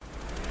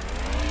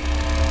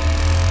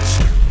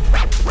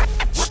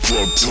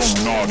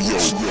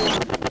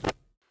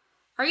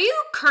Are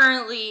you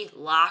currently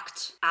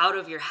locked out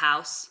of your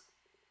house?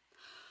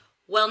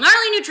 Well,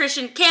 Gnarly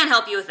Nutrition can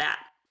help you with that.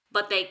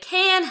 But they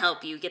can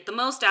help you get the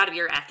most out of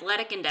your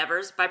athletic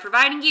endeavors by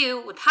providing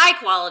you with high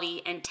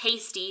quality and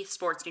tasty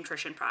sports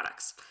nutrition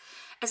products.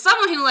 As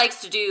someone who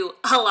likes to do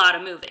a lot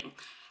of moving,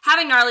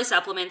 having Gnarly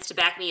supplements to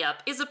back me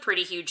up is a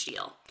pretty huge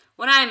deal.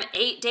 When I'm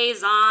 8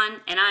 days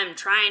on and I'm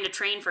trying to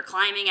train for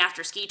climbing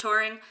after ski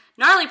touring,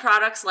 Gnarly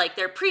products like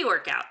their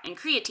pre-workout and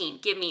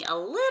creatine give me a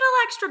little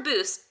extra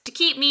boost to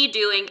keep me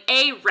doing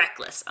a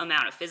reckless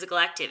amount of physical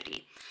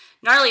activity.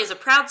 Gnarly is a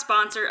proud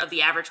sponsor of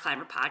the Average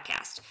Climber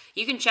podcast.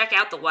 You can check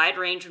out the wide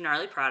range of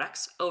Gnarly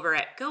products over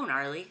at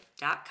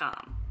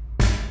GoGnarly.com.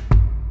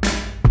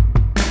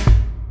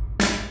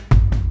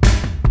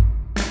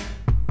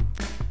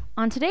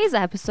 On today's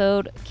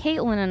episode,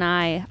 Caitlin and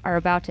I are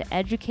about to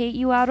educate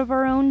you out of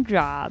our own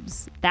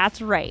jobs.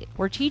 That's right,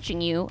 we're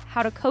teaching you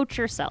how to coach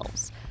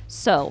yourselves.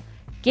 So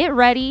get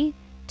ready,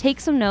 take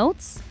some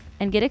notes,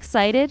 and get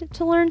excited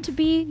to learn to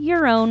be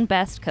your own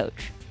best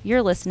coach.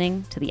 You're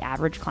listening to the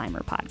Average Climber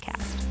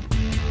podcast.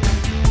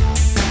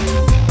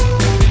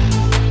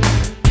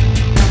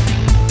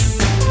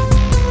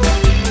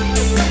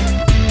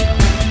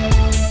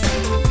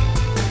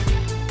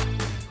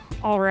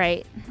 All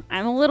right.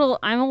 I'm a little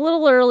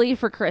early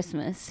for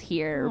Christmas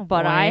here,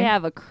 but I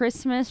have a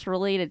Christmas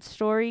related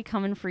story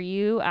coming for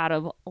you out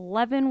of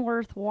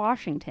Leavenworth,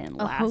 Washington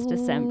last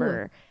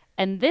December.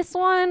 And this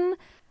one,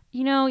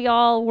 you know,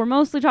 y'all, we're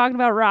mostly talking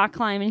about rock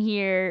climbing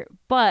here,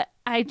 but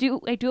I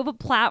do have a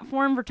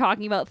platform for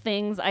talking about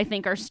things I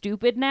think are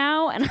stupid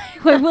now, and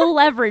I will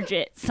leverage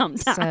it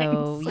sometimes.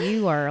 So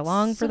you are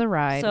along for the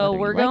ride. So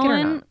we're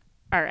going.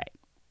 All right.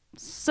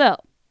 So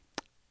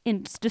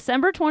in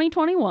December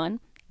 2021,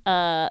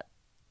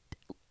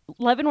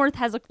 Leavenworth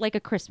has a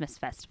Christmas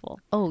festival.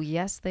 Oh,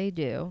 yes, they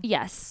do.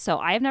 Yes. So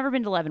I have never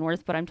been to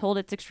Leavenworth, but I'm told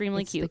it's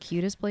extremely cute. It's the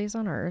cutest place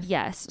on earth.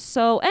 Yes.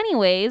 So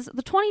anyways,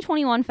 the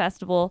 2021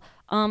 festival,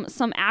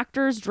 some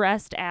actors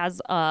dressed as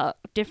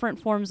different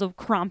forms of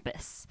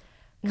Krampus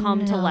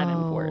come to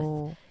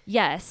Leavenworth.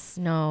 Yes.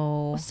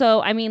 No.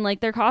 So, I mean,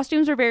 like, their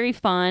costumes are very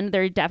fun.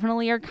 They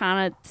definitely are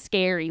kind of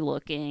scary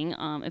looking.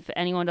 If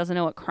anyone doesn't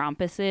know what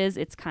Krampus is,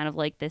 it's kind of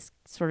like this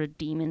sort of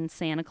demon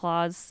Santa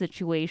Claus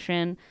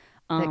situation.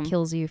 That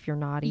kills you if you're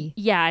naughty.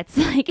 Yeah,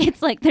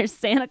 it's like there's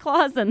Santa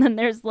Claus and then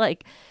there's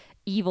like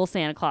evil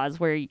Santa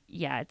Claus where,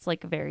 yeah, it's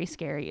like a very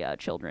scary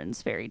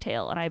children's fairy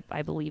tale. And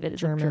I believe it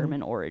is of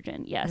German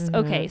origin. Yes. Mm-hmm.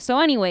 Okay. So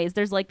anyways,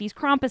 there's like these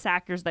Krampus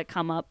actors that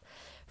come up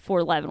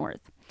for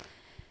Leavenworth.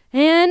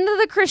 And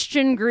the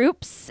Christian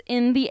groups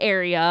in the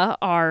area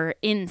are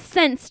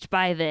incensed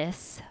by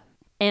this.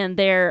 And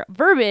their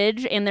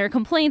verbiage and their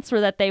complaints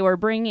were that they were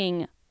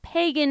bringing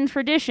pagan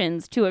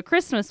traditions to a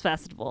Christmas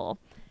festival.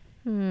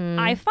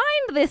 I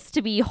find this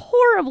to be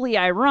horribly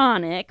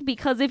ironic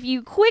because if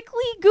you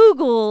quickly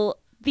Google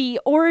the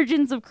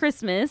origins of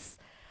Christmas,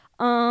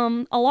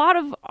 a lot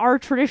of our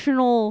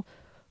traditional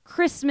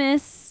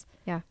Christmas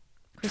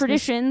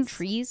traditions,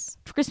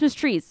 Christmas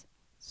trees,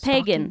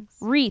 pagan,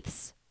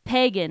 wreaths,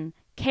 pagan,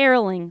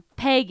 caroling,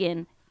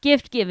 pagan,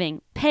 gift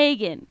giving,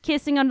 pagan,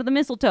 kissing under the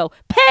mistletoe,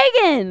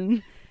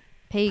 pagan.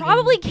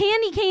 Probably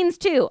candy canes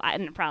too.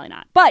 Probably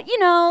not. But, you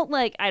know,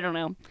 like, I don't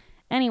know.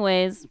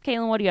 Anyways,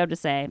 Caitlin, what do you have to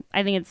say?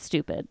 I think it's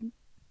stupid.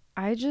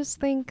 I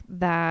just think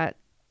that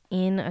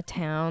in a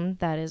town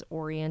that is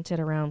oriented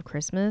around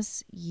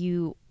Christmas,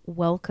 you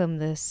welcome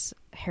this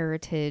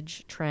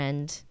heritage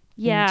trend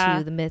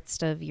into the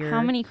midst of your...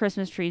 How many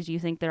Christmas trees do you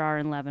think there are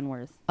in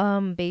Leavenworth?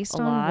 Based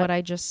on what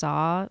I just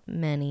saw,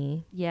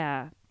 many.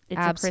 Yeah. It's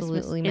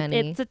absolutely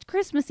many. It's a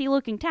Christmassy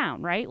looking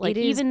town, right? Like, it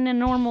is even a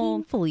normal...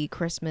 painfully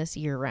Christmas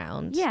year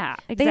round. Yeah,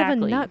 exactly. They have a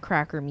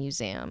Nutcracker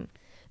museum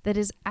that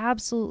is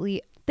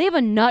absolutely... They have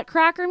a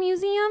Nutcracker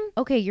museum?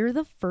 Okay, you're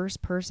the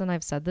first person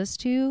I've said this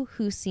to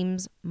who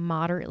seems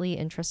moderately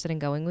interested in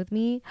going with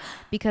me,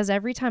 because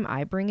every time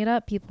I bring it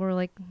up, people are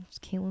like,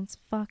 Caitlin's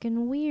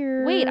fucking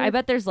weird. Wait, I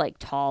bet there's like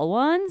tall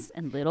ones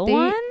and little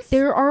ones?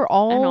 There are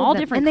all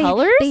different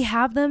colors? They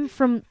have them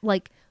from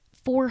like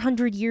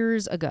 400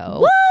 years ago.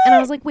 What? And I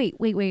was like, wait.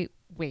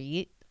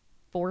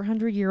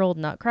 400-year-old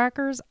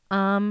nutcrackers?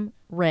 I'm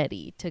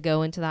ready to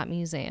go into that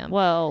museum.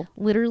 Whoa.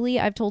 Literally,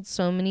 I've told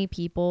so many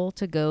people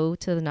to go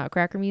to the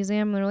Nutcracker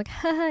Museum, and they're like,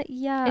 haha,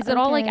 yeah. Is it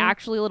all like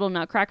actually little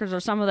nutcrackers, or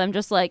some of them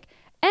just like,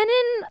 and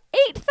in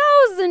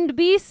 8000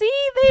 BC,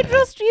 they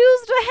just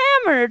used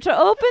a hammer to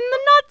open the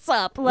nuts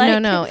up?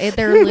 Like, No,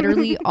 they're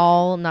literally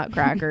all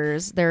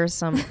nutcrackers. There's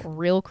some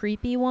real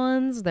creepy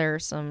ones.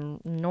 There's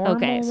some normal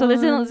Okay, so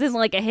this isn't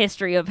like a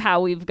history of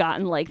how we've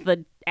gotten like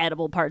the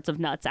edible parts of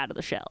nuts out of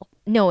the shell.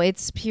 No,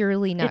 it's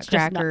purely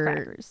nutcracker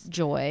nutcrackers.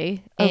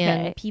 Joy. Okay.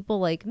 And people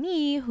like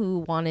me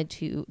who wanted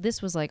to,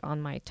 this was like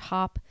on my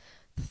top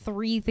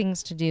 3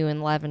 things to do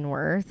in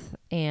Leavenworth,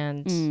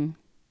 and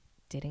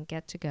didn't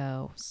get to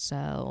go.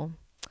 So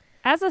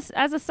as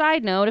a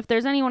side note, if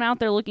there's anyone out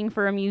there looking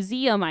for a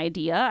museum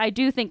idea, I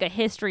do think a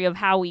history of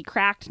how we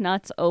cracked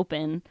nuts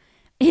open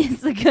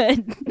is a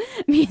good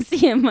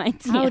museum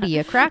idea. How do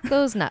you crack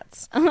those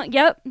nuts?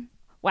 Yep.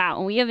 Wow,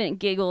 and we haven't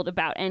giggled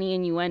about any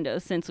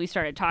innuendos since we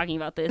started talking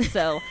about this,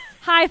 so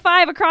high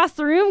five across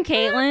the room,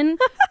 Caitlin.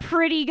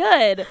 Pretty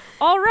good.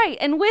 All right,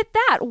 and with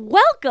that,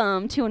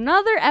 welcome to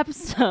another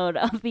episode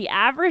of the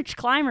Average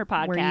Climber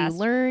Podcast.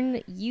 Where you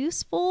learn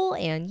useful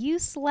and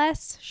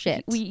useless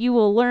shit. You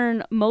will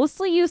learn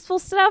mostly useful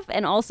stuff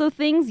and also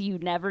things you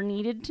never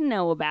needed to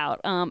know about.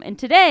 And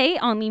today,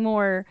 on the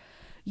more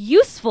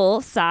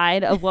useful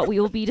side of what we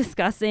will be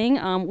discussing,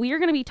 we are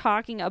going to be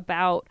talking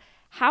about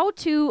how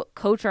to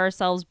coach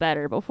ourselves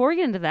better. Before we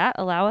get into that,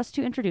 allow us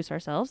to introduce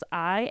ourselves.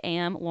 I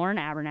am Lauren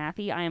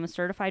Abernathy. I am a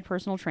certified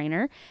personal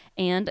trainer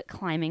and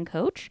climbing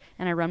coach,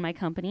 and I run my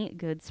company,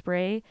 Good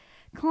Spray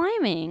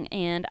Climbing.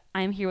 And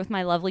I'm here with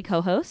my lovely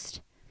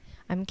co-host.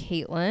 I'm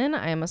Caitlin.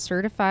 I am a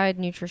certified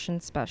nutrition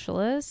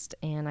specialist,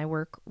 and I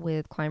work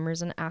with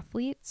climbers and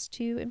athletes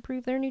to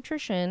improve their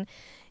nutrition.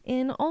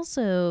 And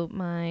also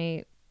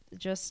my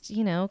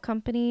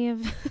company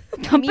of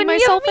company me,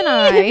 myself, of me, and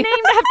I, named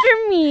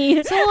after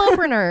me,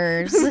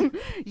 solopreneurs.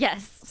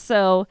 Yes.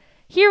 So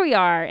here we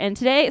are, and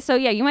today. So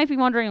yeah, you might be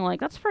wondering, like,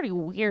 that's pretty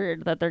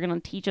weird that they're gonna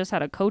teach us how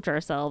to coach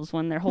ourselves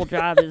when their whole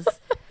job is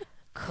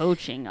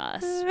coaching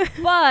us.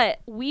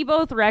 But we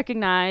both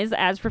recognize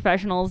as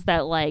professionals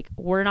that, like,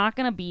 we're not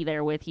gonna be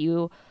there with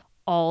you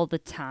all the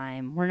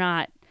time. We're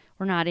not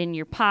in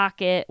your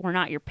pocket. We're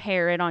not your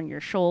parrot on your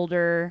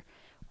shoulder.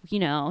 You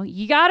know,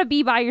 you got to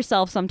be by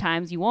yourself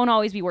sometimes. You won't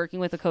always be working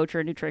with a coach or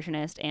a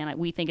nutritionist. And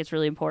we think it's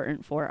really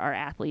important for our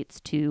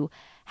athletes to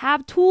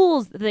have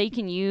tools that they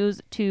can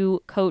use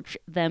to coach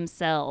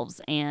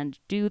themselves and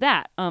do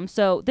that.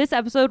 So this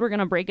episode, we're going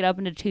to break it up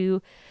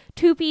into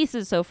two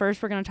pieces. So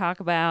first, we're going to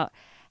talk about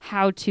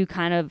how to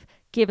kind of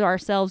give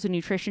ourselves a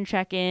nutrition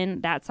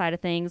check-in, that side of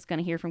things. Going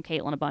to hear from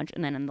Caitlin a bunch.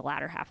 And then in the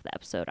latter half of the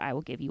episode, I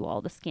will give you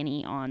all the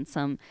skinny on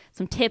some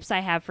tips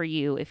I have for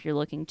you if you're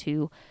looking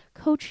to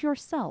coach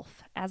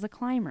yourself as a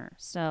climber.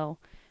 So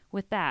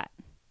with that,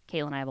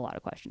 Caitlin, I have a lot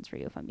of questions for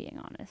you, if I'm being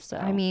honest. So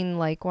I mean,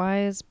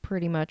 likewise,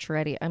 pretty much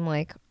ready.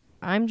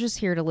 I'm just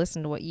here to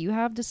listen to what you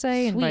have to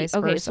say. Sweet. And vice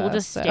okay, versa. So we'll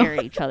just stare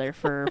at each other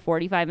for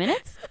 45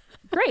 minutes.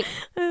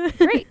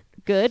 Great.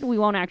 Good. We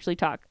won't actually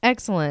talk.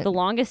 Excellent. The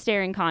longest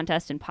staring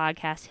contest in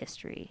podcast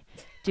history.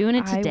 Doing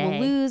it today. I will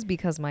lose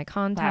because my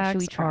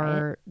contacts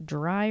are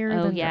drier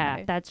than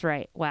dry. That's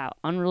right. Wow.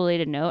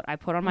 Unrelated note, I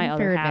put on my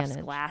other half's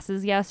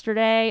glasses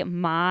yesterday.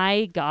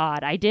 My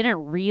God, I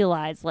didn't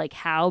realize, like,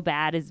 how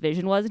bad his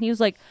vision was. And he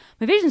was like,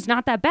 my vision's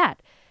not that bad.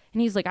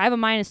 And he's like, I have a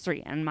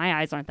 -3 and my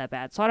eyes aren't that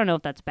bad. So I don't know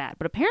if that's bad.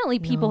 But apparently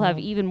people have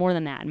even more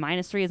than that. And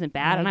 -3 isn't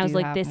bad. And I was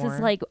like, this is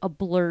like a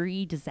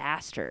blurry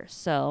disaster.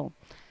 So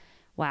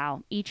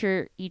wow. Eat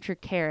your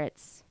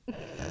carrots.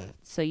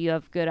 So you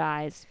have good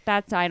eyes.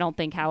 That's, I don't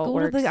think, how it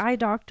works. Go to the eye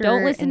doctor.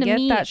 Don't listen and to get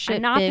me. That shit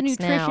I'm not the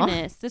nutritionist.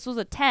 Now. This was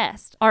a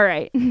test. All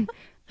right.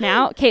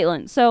 Now,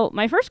 Caitlin. So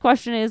my first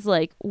question is,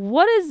 like,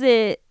 what is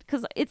it?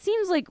 Because it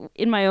seems like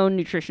in my own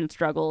nutrition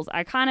struggles,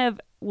 I kind of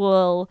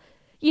will,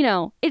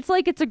 it's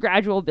like it's a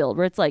gradual build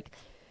where it's like,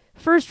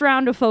 first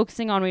round of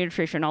focusing on my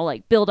nutrition, I'll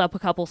like build up a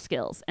couple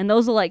skills and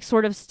those will like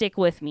sort of stick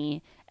with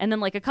me. And then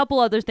like a couple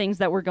other things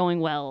that were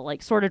going well,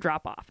 like sort of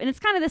drop off. And it's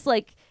kind of this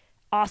like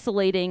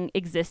oscillating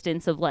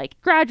existence of like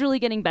gradually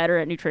getting better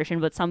at nutrition,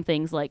 but some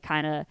things like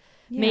kind of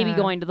maybe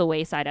going to the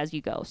wayside as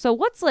you go. So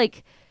what's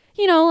like,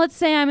 let's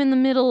say I'm in the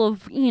middle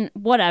of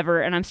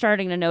whatever, and I'm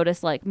starting to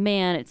notice like,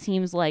 man, it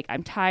seems like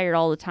I'm tired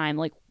all the time.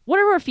 Like, what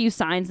are a few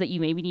signs that you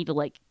maybe need to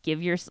like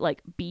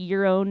be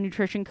your own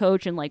nutrition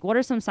coach? And like, what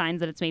are some signs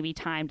that it's maybe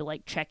time to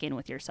like check in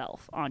with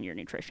yourself on your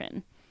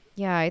nutrition?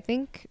 Yeah, I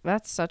think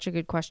that's such a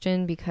good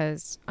question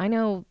because I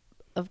know,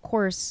 of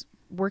course,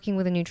 working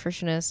with a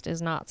nutritionist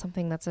is not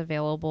something that's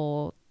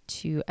available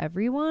to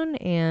everyone.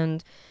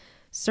 And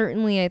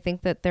certainly I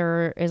think that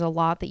there is a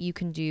lot that you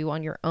can do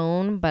on your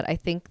own. But I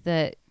think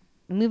that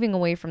moving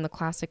away from the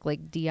classic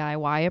like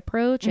DIY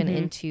approach and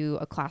into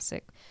a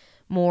classic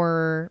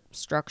more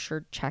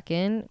structured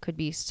check-in could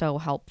be so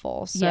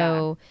helpful.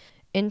 So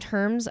in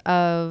terms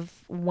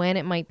of when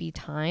it might be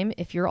time,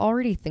 if you're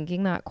already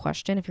thinking that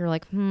question, if you're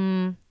like,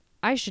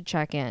 I should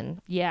check in.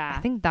 Yeah.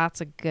 I think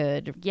that's a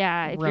good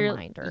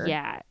reminder.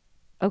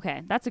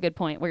 Okay. That's a good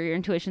point where your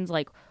intuition's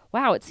like,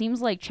 wow, it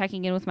seems like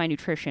checking in with my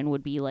nutrition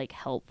would be like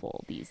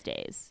helpful these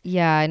days.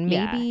 Yeah. And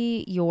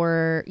maybe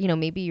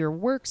maybe your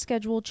work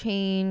schedule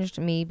changed.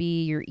 Maybe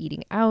you're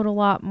eating out a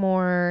lot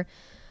more.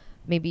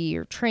 Maybe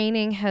your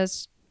training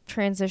has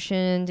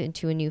transitioned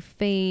into a new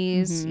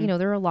phase.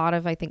 There are a lot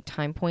of, I think,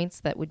 time points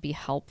that would be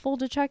helpful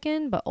to check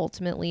in. But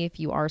ultimately, if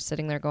you are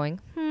sitting there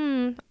going,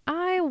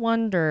 I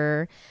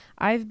wonder,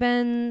 I've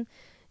been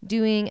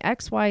doing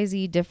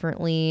XYZ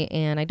differently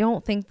and I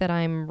don't think that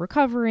I'm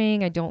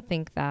recovering. I don't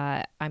think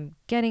that I'm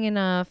getting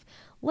enough.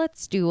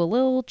 Let's do a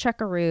little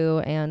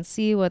checkaroo and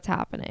see what's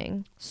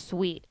happening.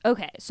 Sweet.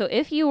 Okay. So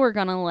if you were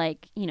going to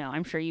like,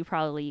 I'm sure you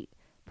probably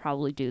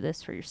do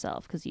this for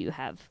yourself because you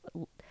have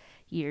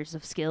years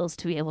of skills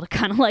to be able to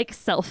kind of like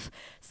self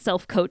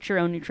coach your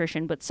own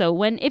nutrition. But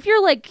so if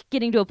you're like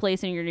getting to a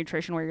place in your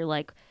nutrition where you're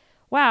like,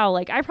 wow,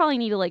 like I probably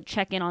need to like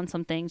check in on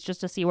some things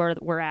just to see where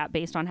we're at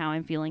based on how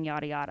I'm feeling,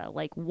 yada yada.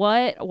 Like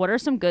what are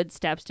some good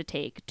steps to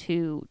take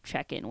to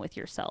check in with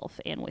yourself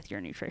and with your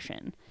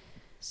nutrition?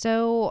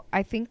 So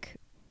I think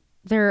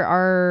there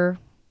are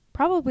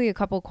probably a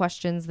couple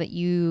questions that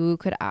you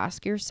could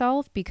ask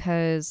yourself,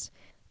 because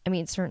I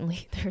mean,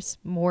 certainly there's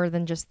more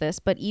than just this,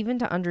 but even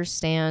to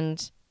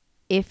understand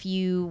if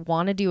you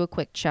want to do a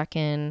quick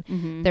check-in,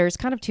 there's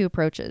kind of two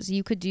approaches.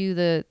 You could do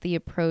the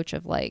approach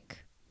of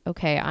like,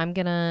 okay, I'm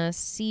going to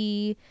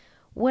see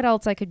what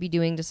else I could be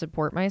doing to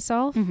support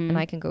myself, and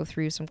I can go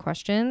through some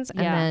questions, and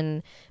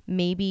then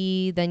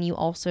maybe then you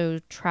also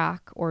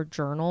track or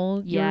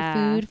journal your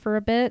food for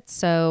a bit.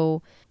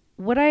 So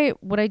what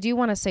I do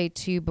want to say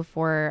too,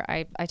 before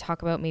I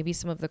talk about maybe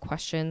some of the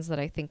questions that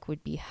I think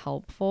would be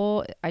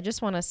helpful, I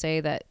just want to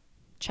say that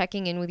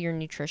checking in with your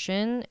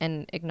nutrition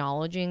and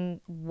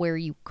acknowledging where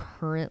you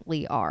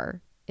currently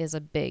are is a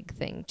big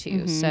thing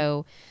too.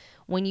 So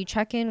when you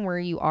check in where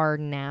you are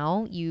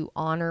now, you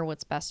honor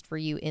what's best for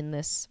you in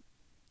this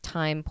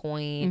time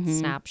point,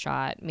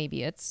 snapshot.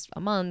 Maybe it's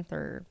a month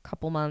or a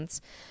couple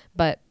months,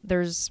 but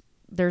there's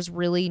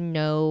really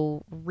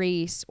no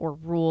race or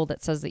rule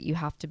that says that you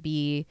have to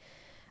be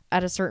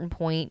at a certain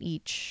point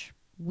each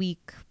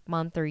week,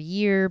 month, or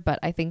year. But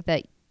I think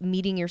that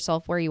meeting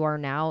yourself where you are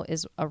now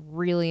is a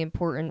really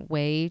important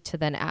way to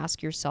then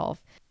ask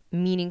yourself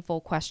meaningful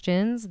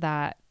questions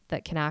that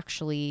can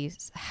actually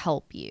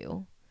help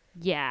you.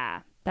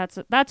 Yeah, that's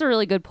a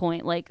really good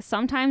point. Like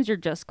sometimes you're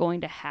just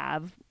going to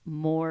have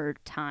more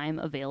time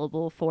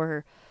available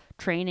for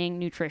training,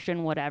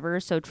 nutrition, whatever.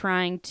 So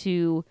trying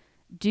to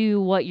do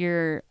what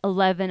your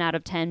 11 out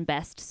of 10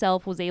 best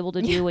self was able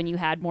to do when you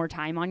had more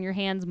time on your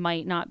hands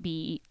might not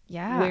be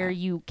where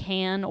you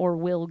can or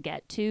will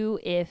get to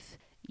if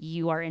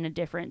you are in a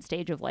different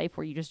stage of life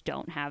where you just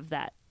don't have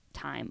that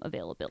time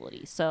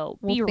availability. So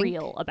be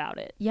real about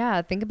it.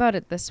 Yeah, think about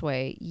it this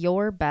way.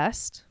 Your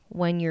best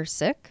when you're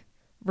sick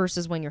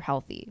versus when you're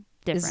healthy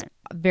is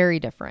very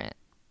different.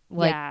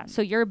 Like,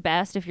 so your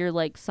best if you're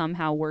like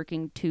somehow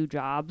working 2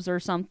 jobs or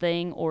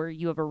something, or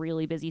you have a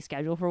really busy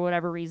schedule for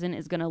whatever reason,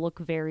 is going to look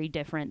very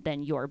different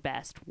than your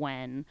best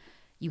when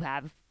you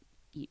have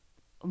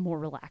a more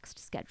relaxed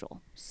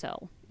schedule.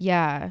 So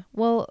yeah,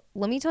 well,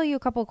 let me tell you a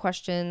couple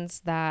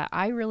questions that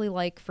I really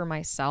like for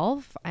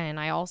myself, and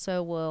I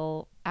also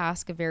will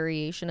ask a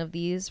variation of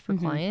these for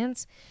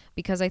clients,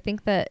 because I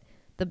think that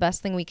the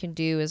best thing we can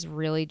do is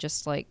really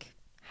just like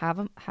have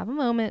a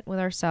moment with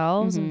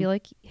ourselves and be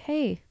like,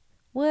 hey,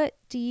 what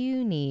do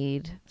you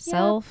need?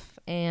 Self.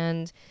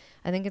 And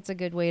I think it's a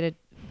good way to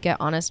get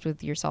honest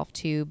with yourself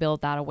to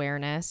build that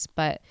awareness.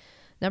 But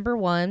number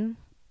 1,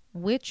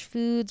 which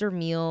foods or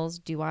meals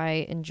do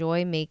I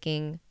enjoy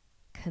making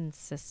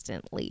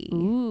consistently?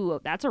 Ooh,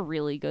 that's a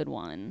really good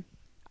one.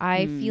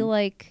 I feel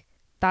like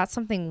that's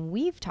something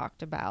we've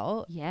talked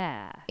about.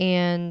 Yeah.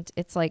 And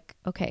it's like,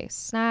 okay,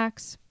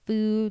 snacks,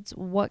 foods,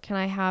 what can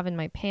I have in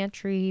my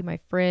pantry, my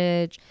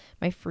fridge,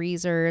 my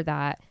freezer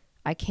that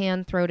I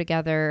can throw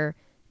together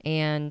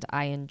and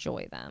I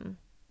enjoy them.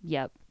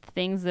 Yep.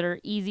 Things that are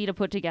easy to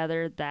put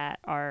together that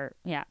are,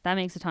 that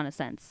makes a ton of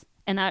sense.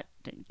 And that,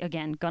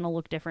 again, gonna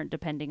look different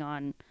depending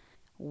on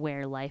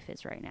where life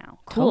is right now.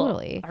 Cool.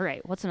 Totally. All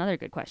right. What's another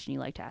good question you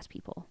like to ask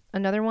people?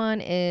 Another one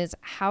is,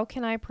 how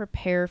can I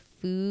prepare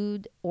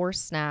food or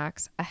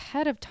snacks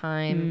ahead of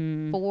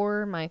time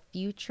for my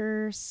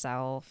future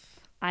self?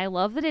 I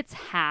love that it's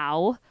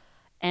how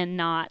and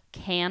not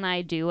can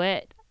I do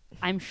it.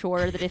 I'm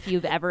sure that if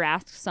you've ever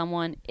asked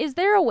someone, is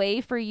there a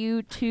way for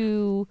you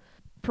to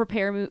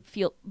prepare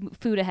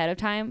food ahead of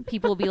time?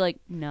 People will be like,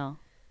 no,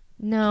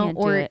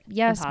 or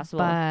yes, impossible.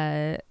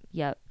 But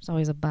yep, there's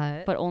always a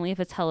but. But only if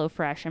it's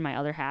HelloFresh and my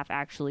other half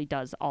actually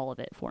does all of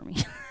it for me.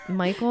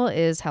 Michael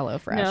is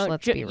HelloFresh. No,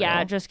 let's be real.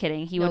 Yeah, just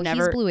kidding. He would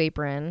never. He's Blue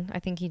Apron. I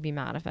think he'd be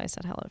mad if I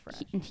said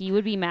HelloFresh. He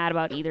would be mad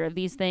about either of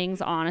these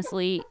things.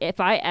 Honestly, if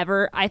I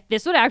ever,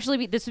 this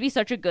would be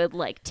such a good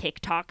like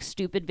TikTok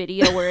stupid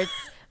video where it's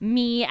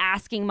me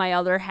asking my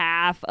other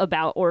half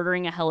about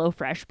ordering a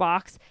HelloFresh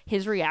box.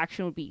 His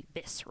reaction would be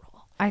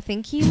visceral. I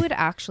think he would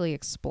actually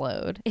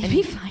explode. It'd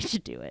be fine to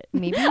do it.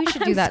 Maybe we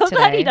should do that so today.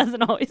 Glad he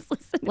doesn't always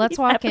listen. Let's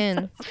walk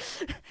in.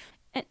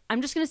 And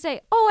I'm just gonna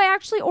say, I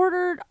actually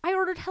ordered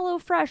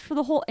HelloFresh for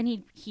the whole, and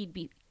he'd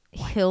be.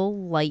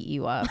 He'll light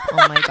you up.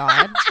 Oh my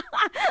god.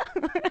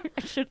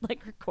 I should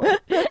like record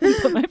and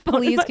put my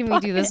phone Please, in my can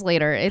pocket. we do this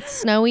later? It's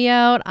snowy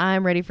out.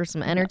 I'm ready for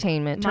some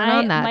entertainment. Turn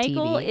on that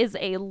Michael TV. is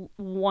a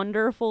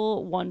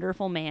wonderful,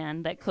 wonderful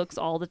man that cooks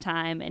all the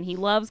time, and he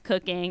loves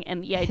cooking.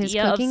 And the His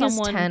idea of cooking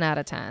someone is 10 out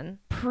of 10.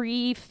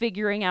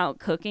 Figuring out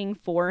cooking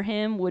for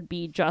him would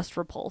be just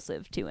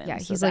repulsive to him. Yeah,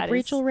 So he's like, that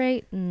Rachel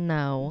Ray?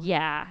 No.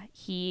 Yeah,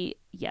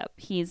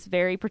 he's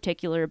very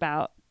particular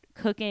about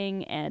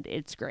cooking, and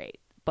it's great.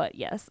 But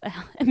yes,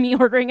 me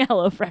ordering a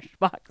HelloFresh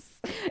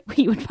box,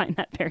 he would find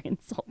that very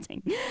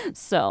insulting.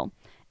 So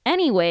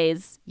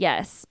anyways,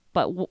 yes,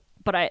 but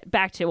But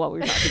back to what we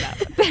were talking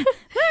about.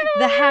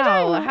 The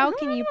how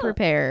can you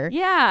prepare?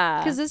 Yeah,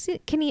 because this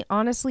can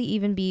honestly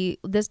even be,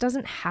 this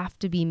doesn't have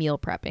to be meal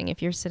prepping.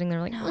 If you're sitting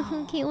there like,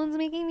 Caitlin's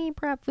making me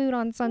prep food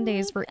on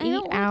Sundays for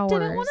 8 hours. I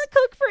didn't want to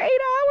cook for 8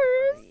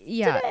 hours.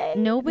 Yeah, today.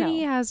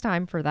 nobody has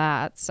time for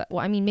that. So,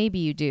 well, I mean, maybe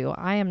you do.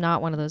 I am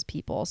not one of those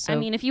people. So I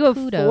mean, if you have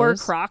 4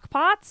 crock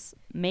pots,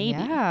 maybe.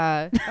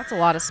 Yeah, that's a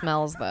lot of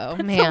smells though.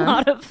 That's man, a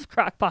lot of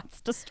crock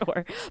pots to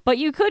store. But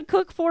you could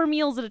cook 4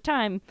 meals at a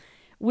time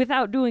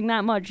without doing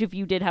that much if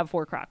you did have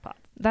 4 crock pots.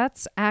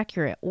 That's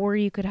accurate. Or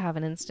you could have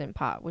an Instant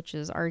Pot, which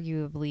is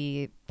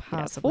arguably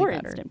possibly 4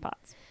 better. Instant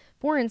Pots.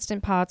 4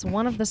 Instant Pots,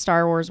 one of the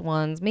Star Wars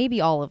ones,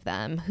 maybe all of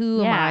them.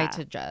 Who am I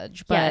to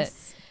judge? But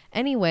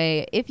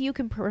anyway, if you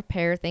can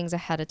prepare things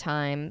ahead of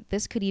time,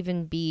 this could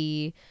even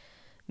be,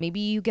 maybe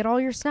you get all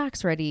your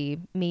snacks ready.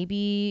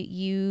 Maybe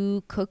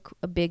you cook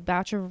a big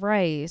batch of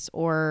rice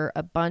or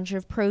a bunch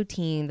of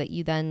protein that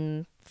you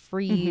then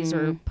freeze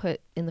or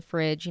put in the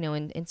fridge,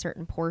 in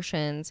certain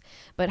portions.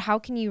 But how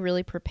can you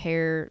really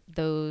prepare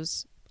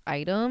those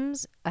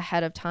items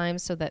ahead of time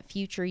so that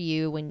future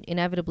you, when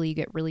inevitably you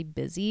get really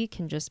busy,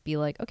 can just be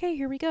like, okay,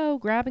 here we go,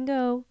 grab and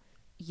go?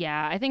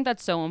 Yeah, I think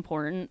that's so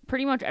important.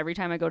 Pretty much every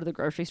time I go to the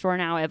grocery store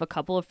now, I have a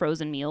couple of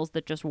frozen meals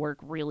that just work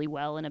really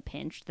well in a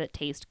pinch, that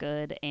taste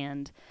good,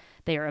 and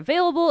they are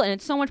available. And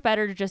it's so much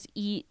better to just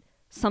eat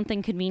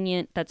something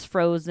convenient that's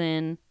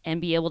frozen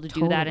and be able to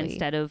do that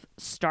instead of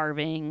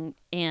starving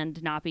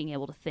and not being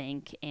able to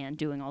think and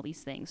doing all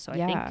these things. So I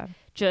think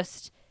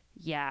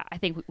I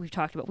think we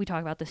talk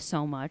about this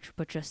so much,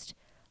 but just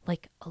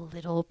like a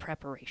little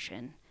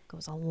preparation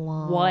goes a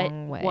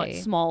long way. What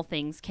small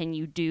things can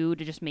you do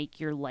to just make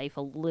your life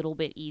a little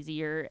bit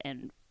easier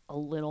and a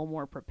little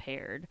more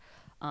prepared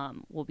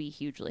will be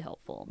hugely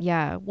helpful.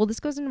 Yeah. Well,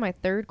 this goes into my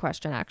third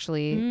question,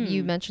 actually.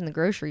 You mentioned the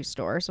grocery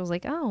store. So I was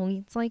like, oh,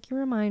 it's like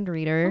you're a mind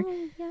reader.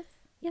 Oh,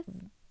 yes.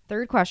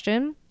 Third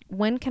question.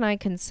 When can I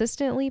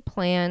consistently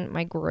plan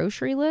my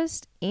grocery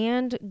list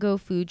and go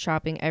food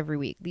shopping every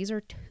week? These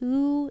are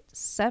 2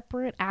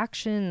 separate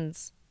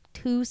actions.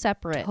 2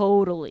 separate.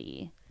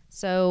 Totally.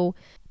 So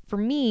for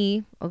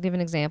me, I'll give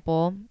an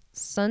example.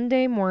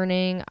 Sunday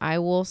morning, I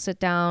will sit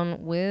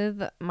down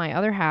with my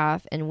other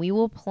half and we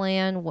will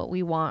plan what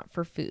we want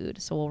for food.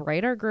 So we'll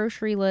write our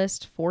grocery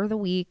list for the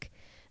week.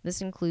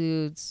 This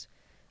includes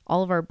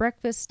all of our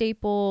breakfast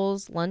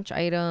staples, lunch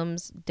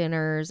items,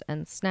 dinners,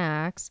 and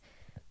snacks.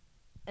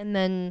 And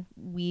then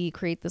we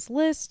create this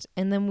list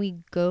and then we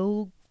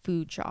go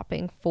food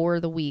shopping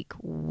for the week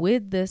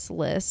with this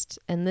list.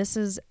 And this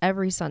is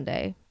every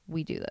Sunday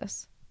we do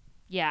this.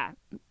 Yeah,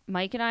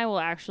 Mike and I will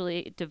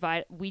actually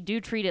we do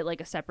treat it like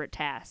a separate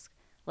task.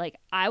 Like,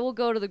 I will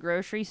go to the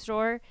grocery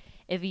store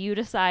if you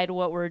decide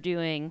what we're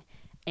doing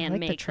and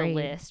make a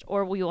list,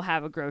 or we will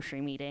have a grocery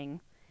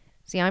meeting.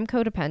 See, I'm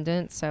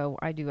codependent, so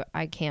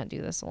I can't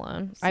do this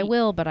alone. I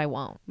will, but I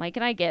won't. Mike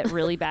and I get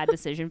really bad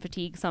decision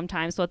fatigue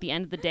sometimes, so at the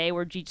end of the day,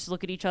 we just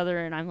look at each other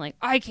and I'm like,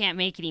 I can't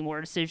make any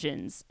more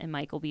decisions. And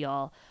Mike will be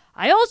all,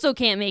 I also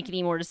can't make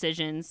any more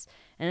decisions.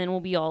 And then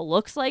we'll be all,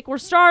 looks like we're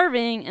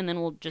starving. And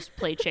then we'll just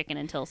play chicken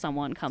until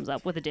someone comes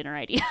up with a dinner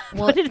idea.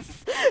 Well,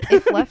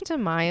 if left to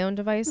my own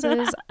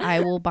devices,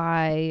 I will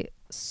buy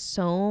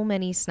so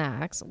many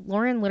snacks.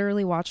 Lauren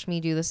literally watched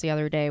me do this the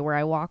other day where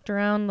I walked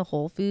around the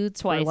Whole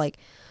Foods twice, for like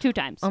 2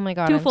 times. Oh my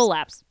God. 2 full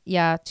laps.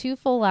 Yeah, 2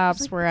 full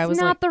laps where I was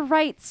like, it's not the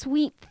right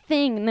sweet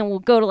thing. And then we'll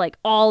go to like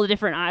all the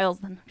different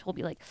aisles. And she'll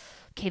be like,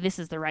 okay, this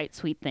is the right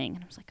sweet thing.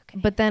 And I was like, okay.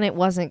 But then it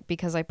wasn't,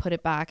 because I put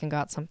it back and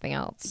got something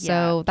else. Yeah.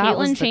 So that Caitlin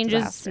was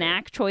changes disaster.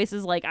 snack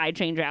choices like I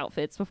change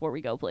outfits before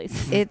we go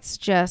places. It's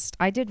just,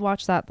 I did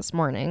watch that this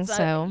morning.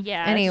 So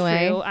yeah, anyway,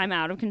 that's true. I'm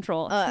out of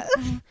control.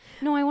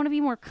 No, I want to be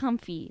more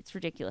comfy. It's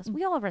ridiculous.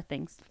 We all have our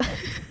things.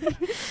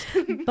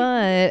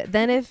 But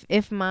then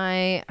if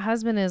my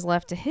husband is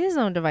left to his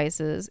own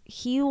devices,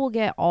 he will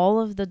get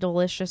all of the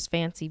delicious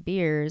fancy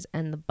beers,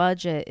 and the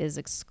budget is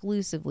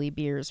exclusively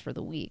beers for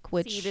the week.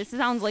 Which, see, this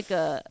sounds like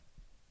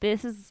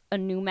this is a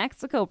New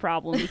Mexico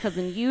problem, because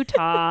in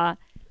Utah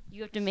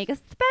you have to make a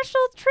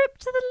special trip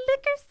to the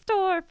liquor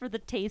store for the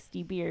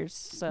tasty beers.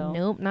 So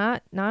nope,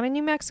 not in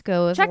New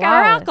Mexico. Check out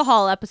our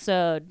alcohol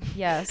episode.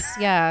 Yes,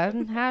 yeah.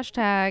 #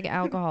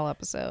 alcohol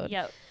episode.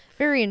 Yep.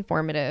 Very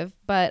informative.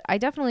 But I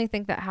definitely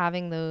think that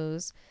having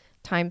those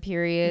time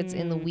periods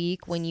in the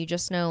week when you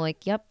just know,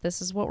 like, yep,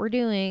 this is what we're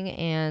doing,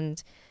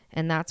 and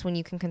that's when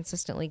you can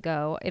consistently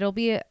go. It'll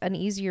be an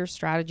easier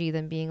strategy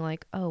than being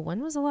like, oh,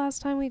 when was the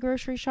last time we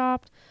grocery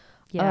shopped?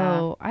 Yeah.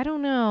 Oh, I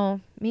don't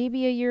know.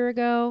 Maybe a year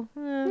ago.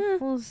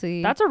 We'll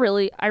see. I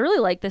really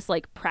like this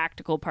like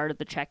practical part of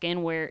the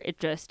check-in, where it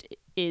just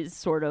is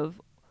sort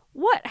of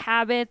what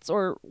habits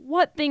or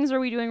what things are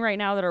we doing right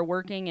now that are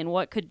working, and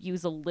what could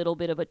use a little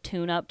bit of a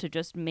tune-up to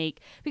just make,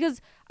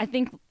 because I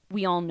think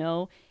we all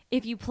know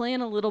if you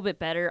plan a little bit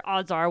better,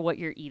 odds are what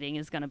you're eating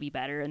is going to be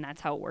better, and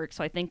that's how it works.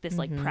 So I think this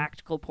like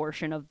practical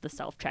portion of the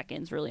self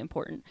check-in is really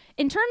important.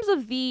 In terms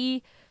of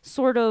the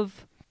sort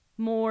of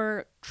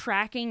more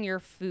tracking your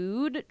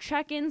food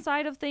check-in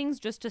side of things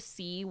just to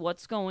see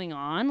what's going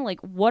on.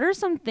 Like, what are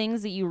some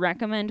things that you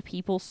recommend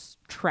people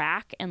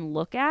track and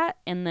look at?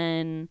 And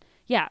then,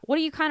 yeah, what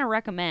do you kind of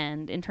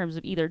recommend in terms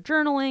of either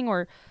journaling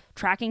or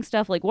tracking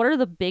stuff? Like, what are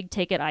the big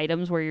ticket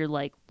items where you're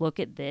like, look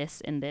at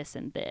this and this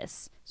and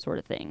this sort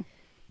of thing?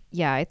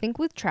 Yeah, I think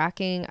with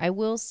tracking, I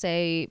will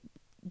say,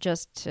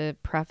 just to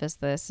preface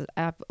this,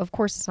 of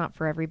course, it's not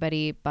for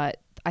everybody, but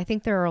I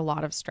think there are a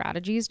lot of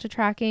strategies to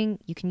tracking.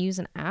 You can use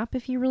an app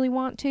if you really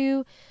want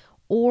to,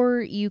 or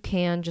you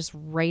can just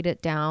write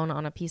it down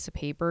on a piece of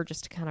paper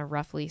just to kind of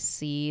roughly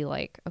see,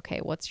 like, okay,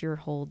 what's your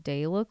whole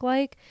day look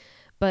like?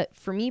 But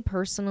for me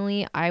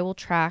personally, I will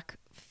track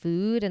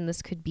food, and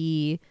this could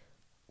be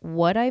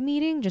what I'm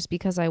eating just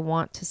because I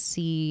want to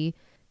see,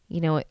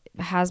 you know,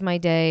 has my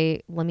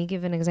day. Let me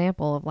give an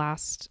example of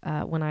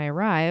when I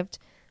arrived.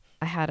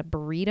 I had a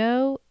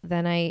burrito,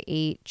 then I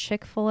ate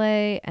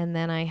Chick-fil-A, and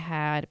then I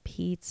had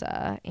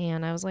pizza.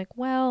 And I was like,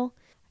 well,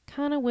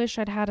 kind of wish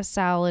I'd had a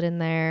salad in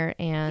there.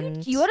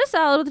 And you had a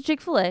salad with the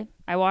Chick-fil-A.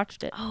 I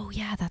watched it. Oh,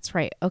 yeah, that's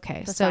right.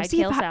 Okay. The so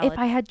see, if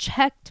I had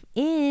checked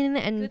in,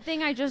 and good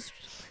thing I just...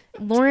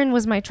 Lauren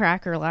was my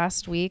tracker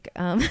last week.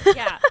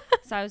 Yeah.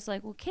 So I was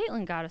like, well,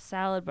 Caitlin got a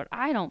salad, but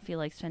I don't feel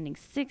like spending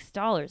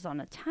 $6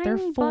 on a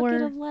tiny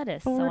bucket of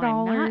lettuce.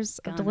 $4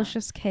 of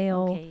delicious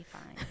kale. Okay,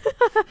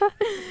 fine.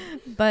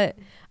 But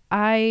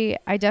I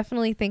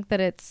definitely think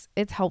that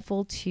it's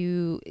helpful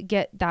to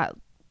get that,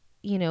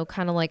 you know,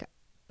 kind of like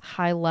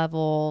high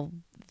level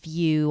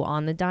view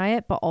on the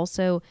diet, but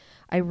also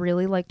I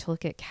really like to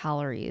look at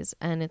calories,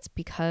 and it's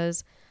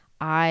because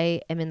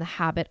I am in the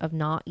habit of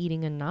not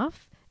eating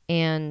enough,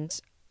 and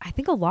I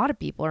think a lot of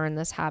people are in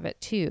this habit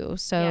too.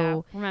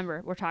 So yeah,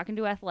 remember, we're talking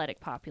to athletic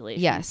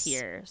populations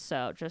here.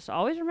 So just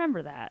always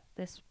remember that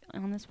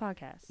on this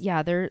podcast.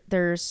 Yeah,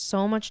 there's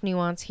so much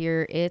nuance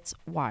here. It's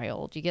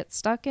wild. You get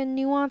stuck in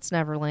nuance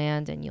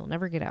Neverland and you'll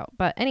never get out.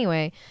 But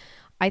anyway,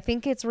 I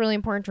think it's really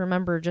important to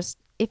remember, just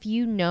if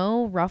you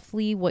know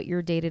roughly what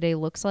your day-to-day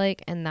looks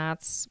like and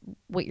that's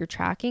what you're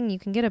tracking, you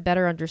can get a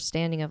better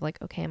understanding of like,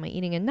 okay, am I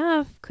eating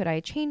enough? Could I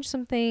change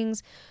some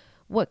things?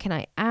 What can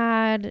I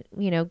add?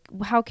 You know,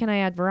 how can I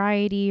add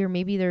variety? Or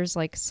maybe there's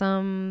like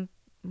some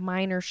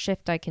minor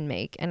shift I can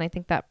make. And I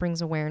think that brings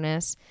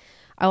awareness.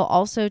 I'll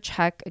also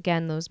check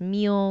again those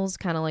meals,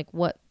 kind of like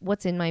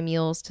what's in my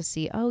meals to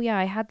see, oh yeah,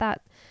 I had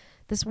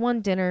this one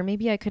dinner.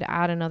 Maybe I could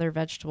add another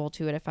vegetable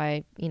to it if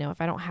I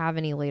don't have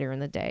any later in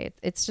the day.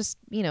 It's just,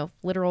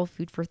 literal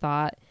food for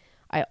thought.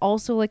 I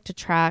also like to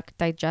track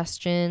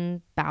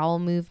digestion, bowel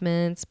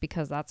movements,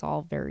 because that's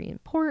all very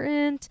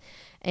important.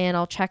 And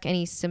I'll check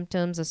any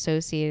symptoms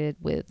associated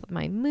with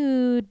my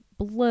mood,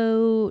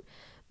 bloat,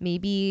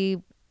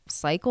 maybe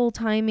cycle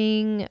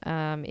timing.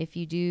 If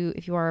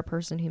you are a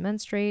person who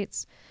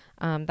menstruates,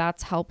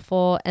 that's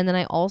helpful. And then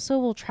I also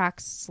will track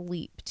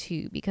sleep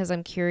too, because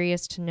I'm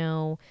curious to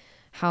know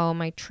how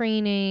my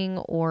training,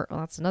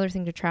 that's another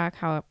thing to track,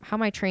 how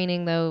my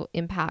training though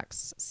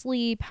impacts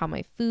sleep, how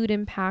my food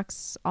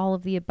impacts all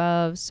of the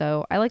above.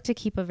 So I like to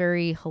keep a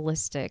very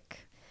holistic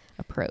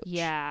approach.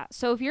 Yeah.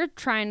 So if you're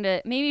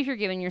if you're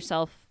giving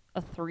yourself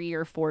a 3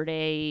 or 4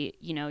 day,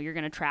 you're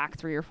going to track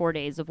 3 or 4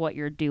 days of what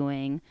you're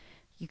doing,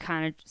 you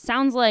kind of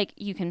sounds like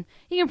you can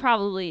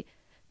probably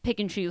pick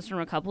and choose from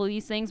a couple of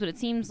these things, but it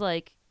seems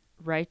like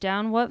write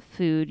down what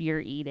food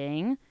you're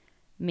eating,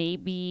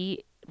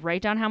 maybe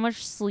write down how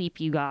much sleep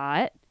you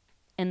got.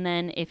 And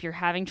then if you're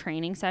having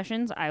training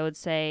sessions, I would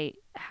say,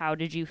 how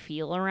did you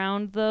feel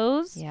around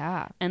those?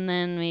 Yeah. And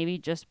then maybe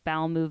just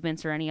bowel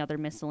movements or any other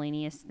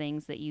miscellaneous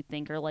things that you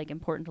think are like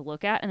important to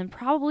look at. And then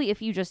probably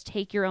if you just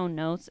take your own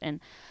notes, and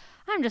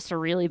I'm just a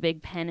really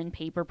big pen and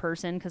paper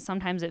person, because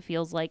sometimes it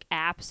feels like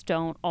apps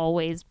don't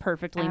always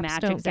perfectly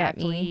match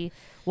exactly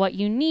what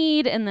you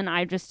need. And then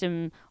I just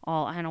am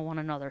I don't want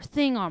another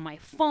thing on my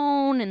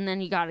phone. And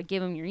then you got to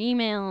give them your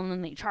email, and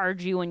then they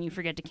charge you when you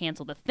forget to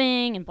cancel the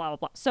thing and blah, blah,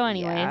 blah. So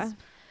anyways,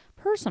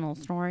 personal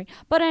story.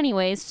 But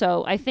anyways,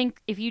 so I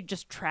think if you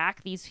just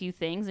track these few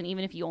things, and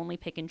even if you only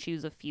pick and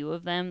choose a few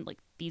of them, like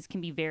these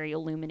can be very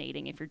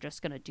illuminating if you're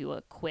just going to do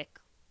a quick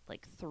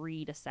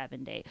 3 to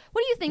 7 day.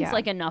 What do you think is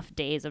like enough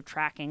days of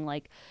tracking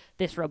like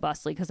this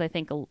robustly? Because I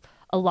think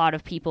a lot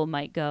of people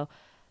might go,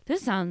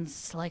 this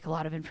sounds like a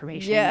lot of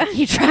information to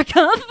keep track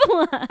of.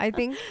 I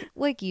think,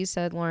 like you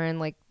said, Lauren,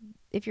 like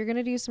if you're going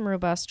to do some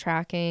robust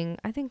tracking,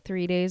 I think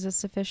 3 days is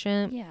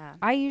sufficient. Yeah.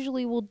 I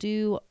usually will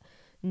do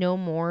no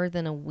more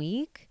than a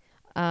week.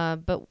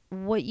 But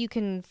what you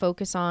can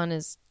focus on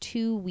is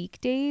 2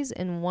 weekdays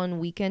and 1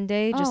 weekend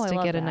day, just to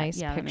get a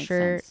nice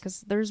picture.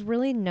 Because there's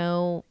really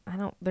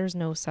there's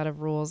no set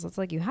of rules. It's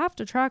like you have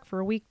to track for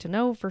a week to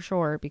know for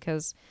sure,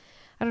 because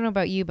I don't know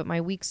about you, but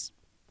my weeks,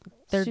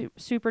 they're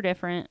super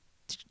different.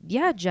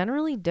 Yeah,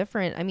 generally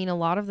different. I mean, a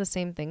lot of the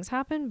same things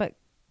happen, but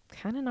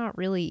kind of not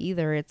really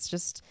either. It's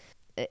just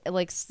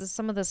like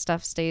some of the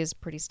stuff stays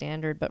pretty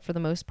standard, but for the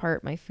most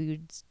part my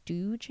foods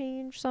do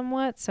change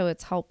somewhat, so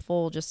it's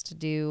helpful just to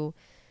do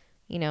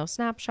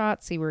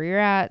snapshots, see where you're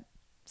at,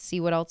 see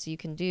what else you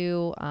can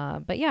do.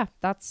 But yeah,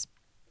 that's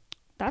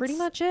pretty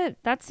much it.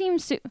 That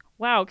seems to...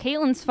 Wow,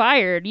 Caitlin's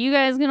fired. You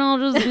guys can all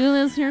just do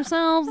this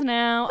yourselves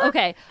now.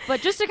 Okay, but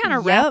just to kind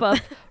of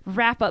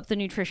wrap up the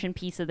nutrition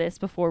piece of this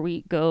before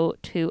we go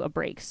to a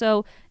break.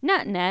 So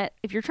net,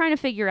 if you're trying to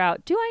figure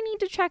out, do I need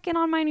to check in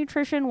on my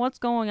nutrition? What's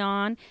going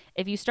on?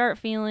 If you start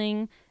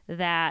feeling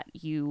that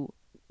you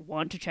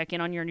want to check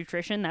in on your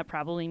nutrition, that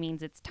probably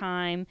means it's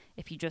time.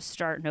 If you just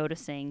start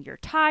noticing you're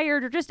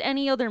tired or just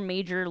any other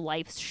major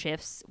life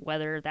shifts,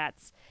 whether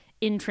that's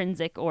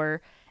intrinsic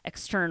or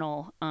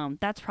external,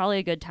 that's probably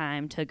a good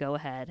time to go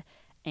ahead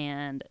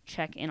and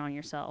check in on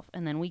yourself.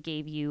 And then we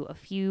gave you a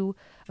few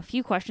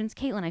questions.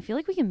 Caitlin, I feel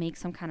like we can make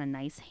some kind of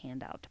nice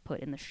handout to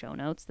put in the show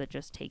notes that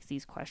just takes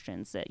these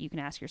questions that you can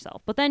ask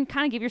yourself, but then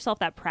kind of give yourself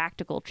that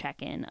practical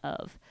check-in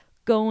of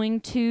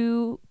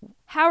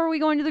how are we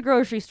going to the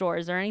grocery store?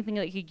 Is there anything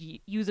that you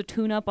could use a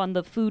tune-up on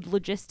the food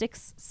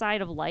logistics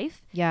side of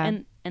life? Yeah.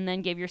 And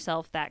then give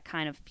yourself that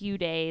kind of few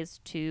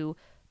days to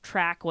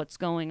track what's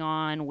going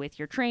on with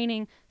your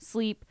training,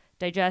 sleep,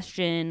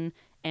 digestion,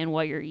 and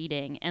what you're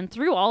eating. And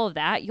through all of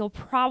that, you'll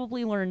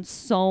probably learn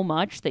so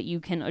much that you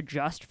can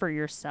adjust for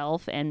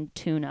yourself and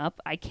tune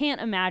up. I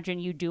can't imagine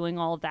you doing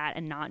all of that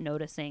and not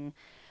noticing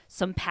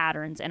some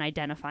patterns and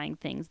identifying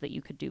things that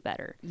you could do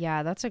better.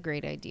 Yeah, that's a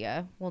great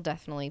idea. We'll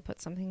definitely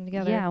put something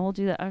together. Yeah, we'll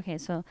do that. Okay,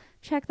 so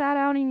check that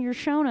out in your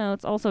show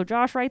notes. Also,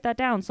 Josh, write that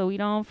down so we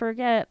don't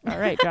forget. All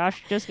right,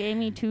 Josh just gave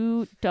me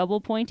 2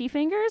 double pointy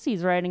fingers.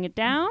 He's writing it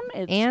down.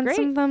 It's and great.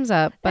 Some thumbs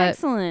up. But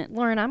excellent.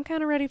 Lauren, I'm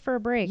kind of ready for a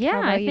break. Yeah, How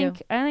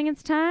about I think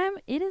it's time.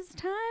 It is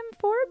time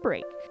for a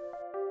break.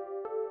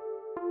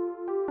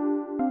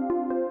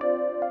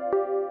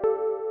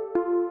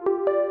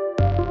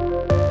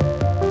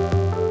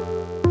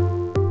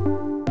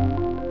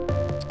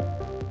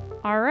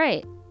 All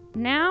right.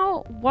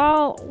 Now,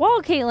 while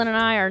Caitlin and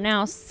I are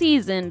now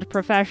seasoned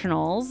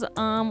professionals,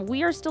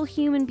 we are still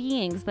human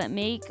beings that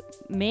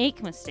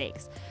make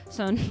mistakes.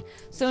 So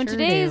in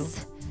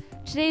today's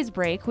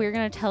break, we're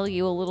going to tell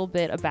you a little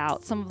bit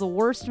about some of the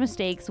worst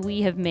mistakes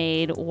we have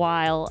made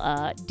while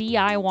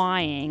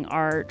DIYing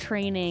our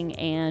training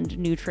and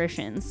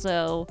nutrition.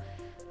 So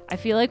I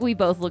feel like we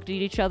both looked at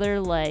each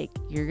other like,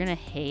 you're going to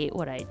hate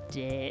what I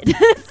did.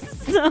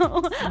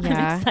 So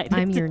yeah,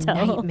 I'm your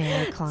tell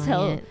nightmare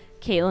client.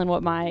 Caitlin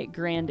what my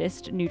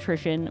grandest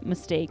nutrition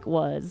mistake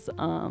was.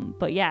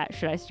 But yeah,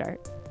 should I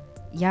start?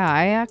 Yeah,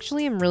 I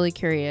actually am really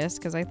curious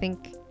because I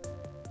think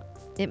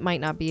it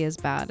might not be as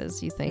bad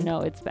as you think.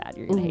 No, it's bad.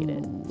 You're going to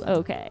hate it.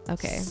 Okay.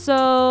 Okay.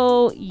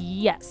 So,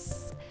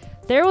 yes.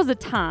 There was a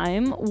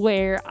time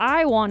where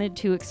I wanted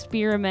to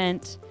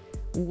experiment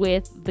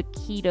with the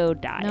keto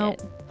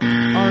diet. Nope.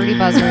 Already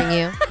buzzing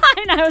you.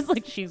 And I was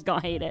like, she's going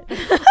to hate it.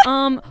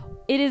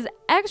 It is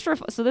extra.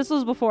 So this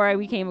was before I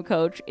became a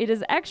coach. It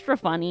is extra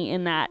funny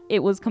in that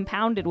it was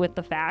compounded with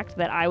the fact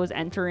that I was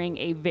entering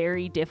a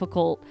very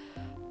difficult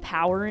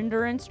power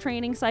endurance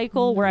training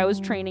cycle where I was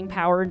training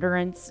power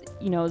endurance,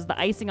 as the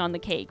icing on the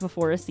cake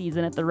before a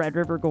season at the Red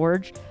River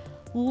Gorge.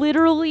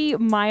 Literally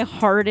my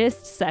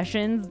hardest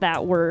sessions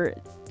that were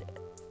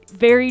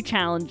very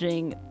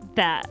challenging,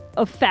 that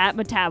a fat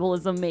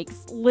metabolism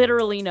makes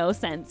literally no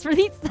sense for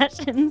these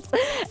sessions.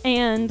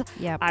 And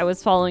yep. I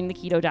was following the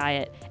keto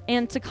diet.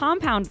 And to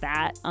compound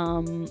that,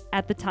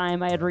 at the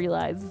time I had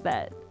realized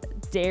that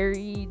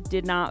dairy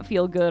did not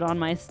feel good on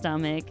my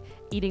stomach.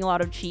 Eating a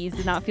lot of cheese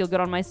did not feel good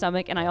on my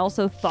stomach. And I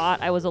also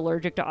thought I was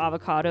allergic to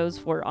avocados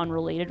for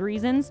unrelated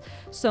reasons.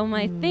 So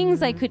my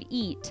things I could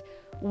eat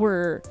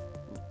were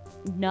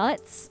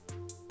nuts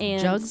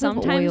and jugs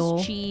sometimes of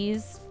oil.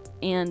 Cheese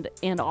and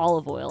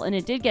olive oil. And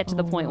it did get to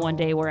the point one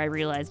day where I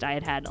realized I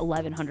had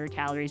 1,100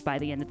 calories by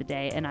the end of the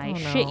day. And I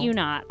shit you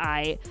not,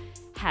 I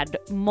had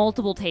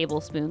multiple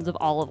tablespoons of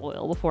olive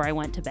oil before I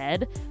went to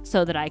bed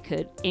so that I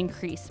could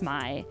increase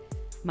my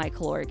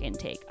caloric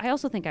intake. I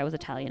also think I was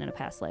Italian in a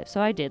past life, so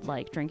I did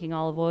like drinking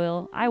olive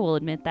oil. I will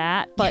admit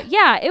that. But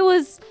yeah, it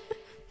was...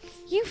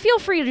 You feel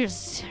free to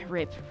just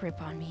rip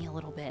on me a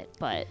little bit,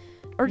 but...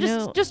 Or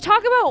just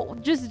talk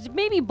about... Just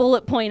maybe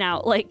bullet point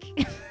out, like...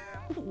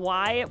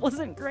 why it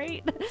wasn't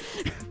great.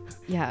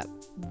 Yeah,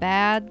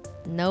 bad,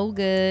 no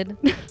good,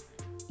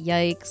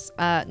 yikes.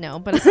 No,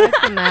 but aside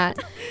from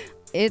that,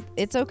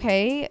 it's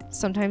okay.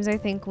 Sometimes I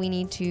think we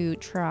need to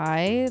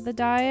try the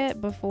diet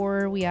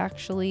before we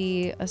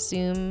actually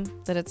assume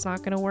that it's not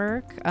going to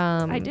work.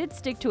 I did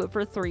stick to it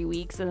for 3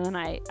 weeks, and then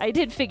I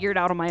did figure it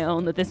out on my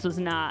own that this was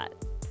not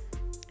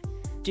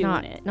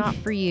doing it. Not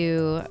for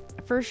you,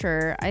 for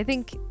sure. I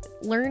think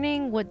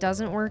learning what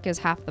doesn't work is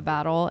half the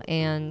battle,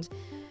 and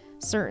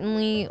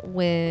certainly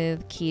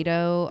with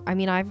keto, I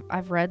mean,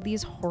 I've read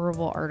these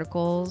horrible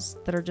articles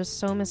that are just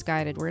so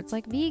misguided where it's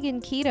like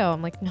vegan keto.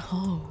 I'm like,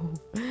 no.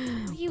 What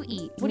do you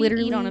eat? What do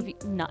you eat on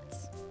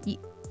nuts?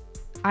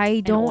 I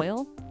don't. And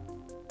oil?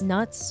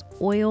 Nuts,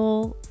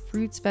 oil,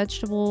 fruits,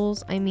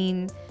 vegetables. I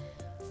mean,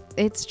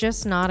 it's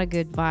just not a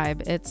good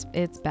vibe.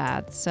 It's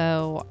bad.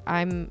 So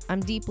I'm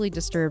deeply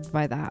disturbed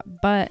by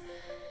that. But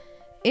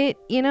it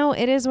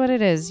is what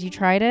it is. You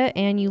tried it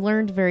and you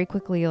learned very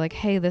quickly, like,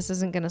 hey, this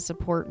isn't going to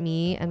support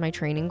me and my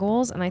training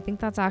goals. And I think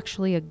that's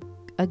actually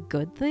a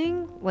good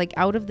thing. Like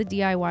out of the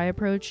DIY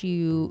approach,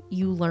 you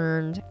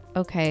learned,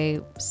 okay,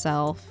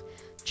 self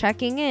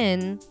checking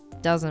in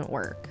doesn't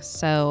work.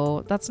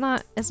 So it's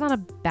not a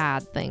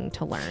bad thing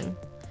to learn.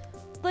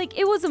 Like,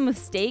 it was a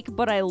mistake,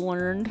 but I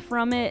learned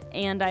from it,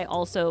 and I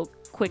also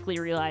quickly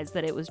realized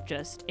that it was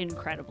just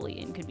incredibly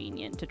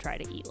inconvenient to try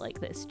to eat like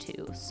this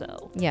too.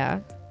 So yeah.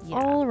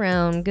 All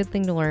around good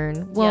thing to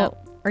learn. Well,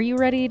 Are you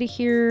ready to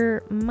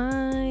hear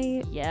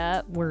my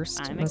worst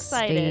mistake? I'm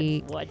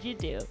excited. What'd you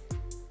do?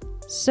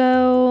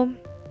 So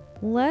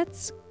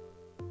let's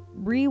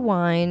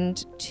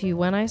rewind to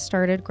when I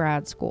started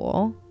grad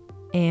school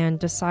and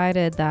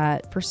decided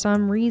that for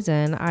some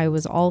reason I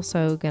was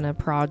also going to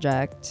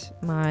project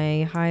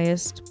my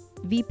highest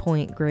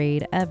V-point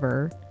grade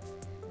ever.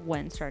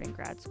 When starting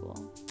grad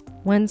school?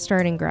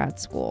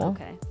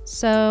 Okay.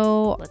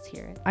 So let's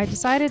hear it. I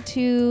decided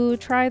to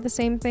try the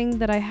same thing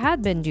that I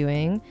had been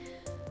doing,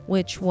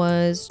 which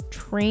was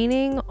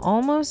training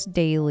almost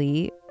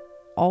daily,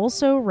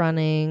 also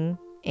running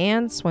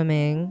and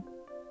swimming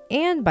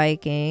and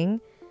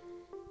biking.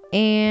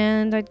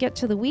 And I'd get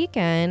to the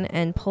weekend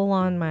and pull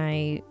on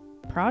my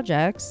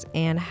projects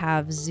and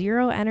have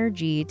zero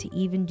energy to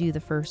even do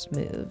the first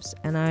moves.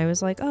 And I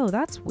was like, oh,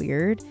 that's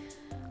weird.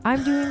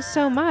 I'm doing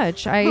so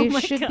much. I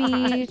should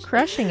be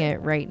crushing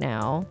it right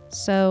now.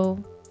 So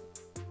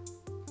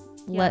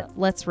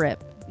let's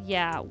rip.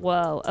 Yeah,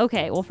 whoa.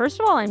 Okay, well, first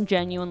of all, I'm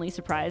genuinely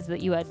surprised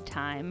that you had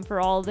time for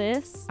all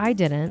this. I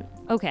didn't.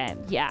 Okay,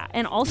 yeah.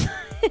 And also,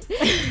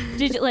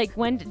 did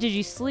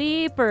you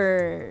sleep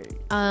or?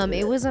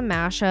 It was a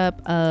mashup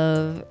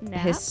of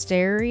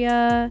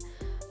hysteria,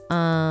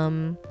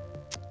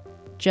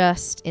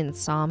 just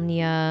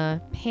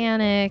insomnia,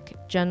 panic,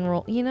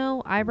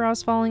 general,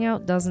 eyebrows falling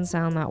out doesn't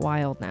sound that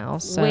wild now.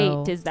 So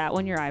wait, is that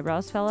when your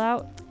eyebrows fell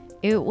out?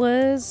 It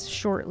was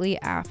shortly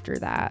after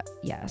that,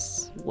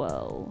 yes.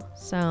 Whoa.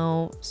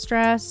 So,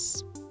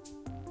 stress.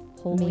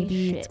 Holy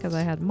Maybe shit. it's because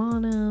I had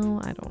mono.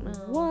 I don't know.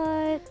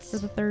 What? For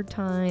the third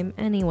time.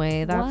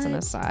 Anyway, that's an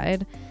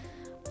aside.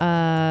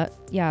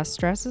 Yeah,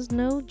 stress is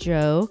no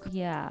joke.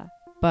 Yeah.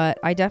 But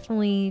I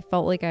definitely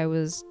felt like I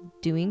was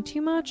doing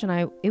too much.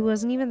 And it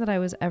wasn't even that I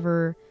was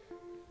ever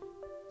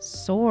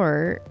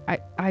sore.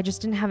 I just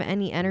didn't have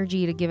any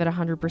energy to give it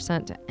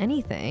 100% to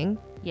anything.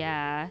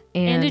 Yeah.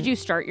 And did you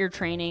start your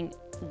training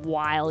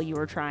while you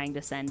were trying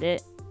to send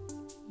it?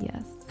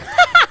 Yes.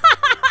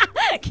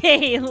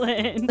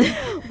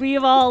 Caitlin,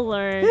 we've all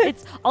learned.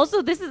 It's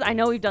also, I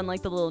know we've done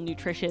like the little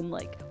nutrition,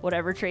 like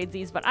whatever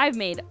tradesies, but I've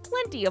made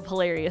plenty of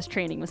hilarious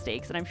training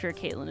mistakes, and I'm sure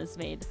Caitlin has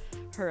made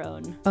her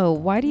own. Oh,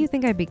 why do you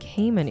think I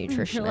became a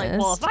nutritionist? You're like,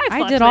 well, if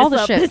I did all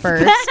the shit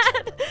first.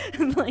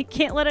 I'm like,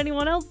 can't let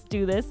anyone else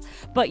do this.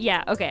 But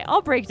yeah, okay,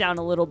 I'll break down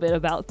a little bit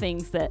about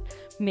things that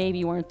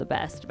maybe weren't the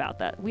best about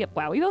that. We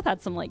both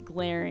had some like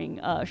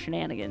glaring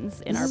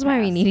shenanigans in our past. This is why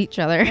we need each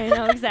other. I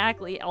know,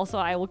 exactly. Also,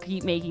 I will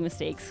keep making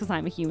mistakes because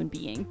I'm a human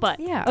being. But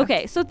yeah.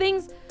 Okay, so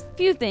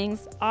few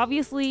things.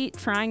 Obviously,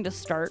 trying to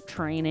start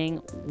training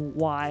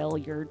while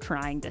you're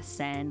trying to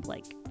send,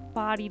 like,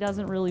 body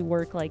doesn't really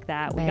work like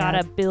that. We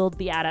gotta build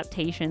the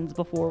adaptations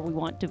before we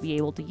want to be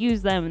able to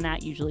use them, and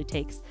that usually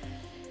takes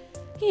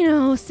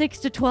 6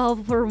 to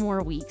 12 or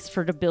more weeks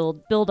to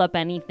build up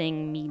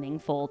anything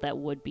meaningful that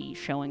would be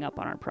showing up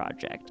on our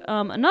project.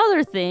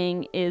 Another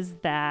thing is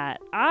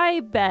that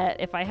I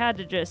bet, if I had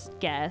to just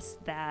guess,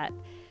 that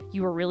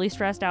you were really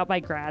stressed out by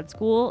grad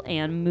school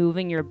and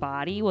moving your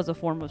body was a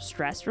form of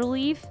stress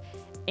relief.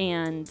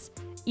 And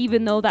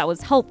even though that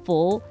was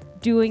helpful,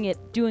 doing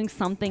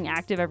something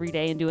active every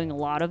day and doing a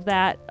lot of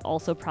that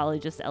also probably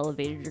just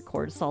elevated your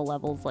cortisol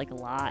levels like a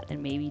lot,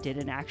 and maybe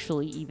didn't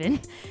actually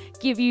even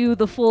give you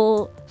the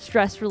full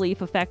stress relief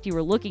effect you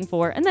were looking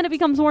for. And then it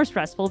becomes more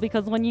stressful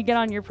because when you get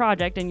on your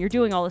project and you're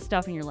doing all this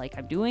stuff and you're like,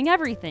 I'm doing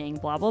everything,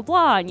 blah, blah,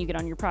 blah, and you get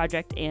on your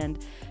project and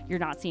you're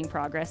not seeing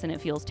progress and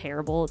it feels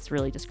terrible. It's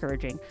really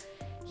discouraging.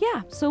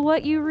 Yeah, so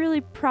what you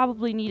really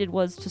probably needed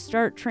was to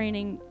start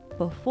training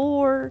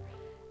before.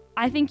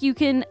 I think you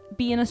can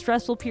be in a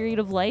stressful period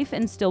of life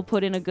and still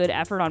put in a good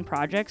effort on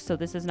projects. So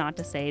this is not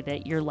to say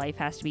that your life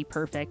has to be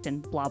perfect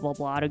and blah, blah,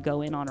 blah to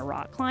go in on a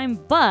rock climb,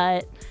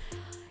 but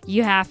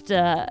you have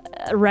to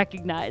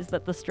recognize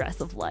that the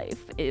stress of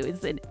life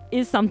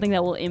is something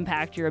that will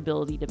impact your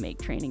ability to make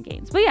training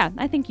gains. But yeah,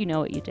 I think you know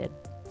what you did.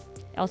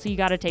 Also, you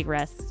got to take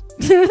rests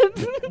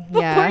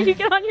before you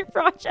get on your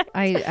project.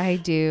 I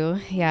do.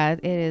 Yeah,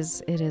 it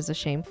is a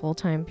shameful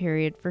time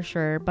period for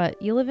sure.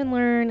 But you live and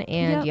learn,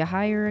 and you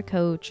hire a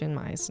coach in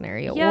my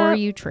scenario, or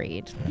you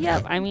trade.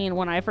 Yep. I mean,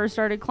 when I first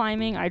started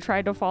climbing, I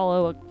tried to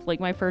follow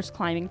my first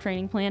climbing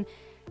training plan.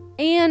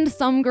 And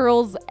some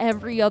girls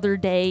every other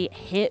day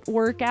HIIT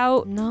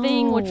workout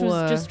thing, which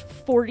was just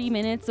 40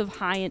 minutes of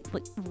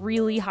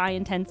really high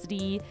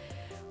intensity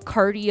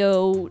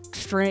cardio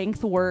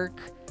strength work.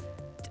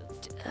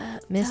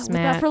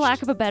 Mismatched. For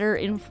lack of a better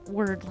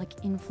word, like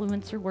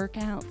influencer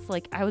workouts.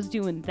 Like, I was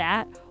doing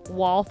that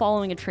while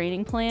following a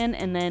training plan,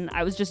 and then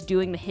I was just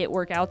doing the HIIT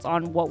workouts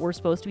on what were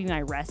supposed to be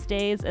my rest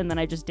days, and then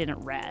I just didn't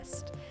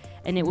rest.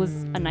 And it was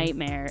a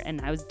nightmare,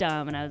 and I was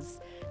dumb, and I was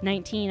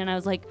 19, and I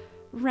was like,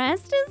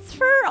 rest is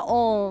for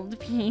old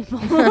people.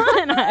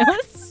 And I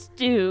was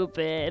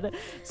stupid.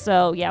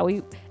 So yeah,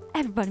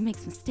 everybody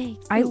makes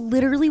mistakes. I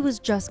literally was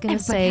just going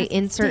to say,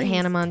 insert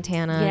Hannah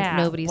Montana. Yeah,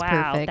 Nobody's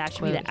perfect. That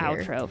should be the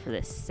outro for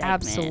this segment.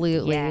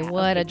 Absolutely. Yeah,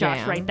 what a Josh,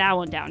 jam. write that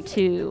one down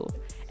too.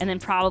 And then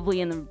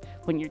probably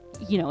when you're,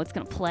 it's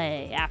going to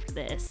play after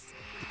this.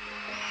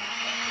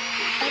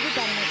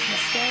 Everybody makes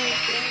mistakes.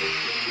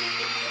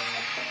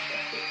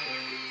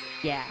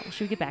 Yeah, well,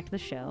 should we get back to the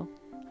show?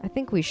 I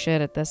think we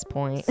should at this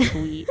point.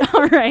 Sweet.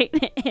 All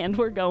right, and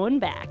we're going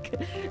back.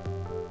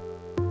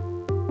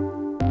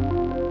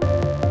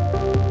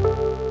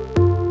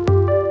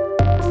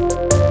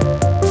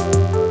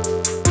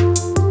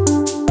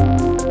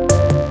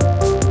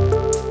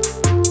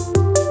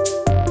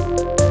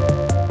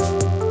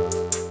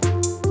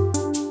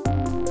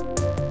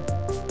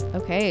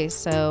 Okay,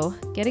 so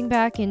getting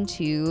back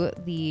into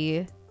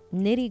the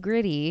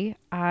nitty-gritty,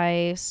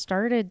 I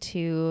started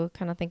to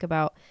kind of think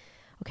about,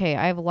 okay,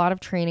 I have a lot of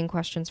training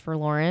questions for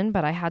Lauren,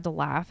 but I had to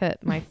laugh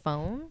at my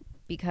phone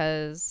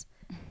because,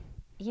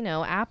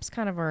 apps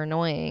kind of are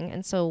annoying.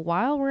 And so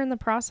while we're in the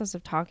process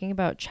of talking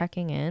about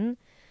checking in,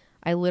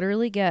 I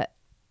literally get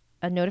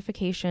a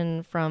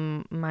notification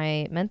from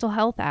my mental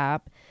health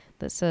app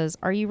that says,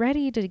 are you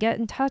ready to get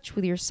in touch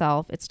with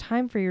yourself? It's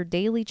time for your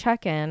daily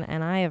check-in.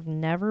 And I have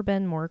never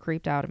been more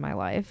creeped out in my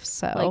life.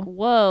 So like,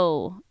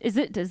 whoa, is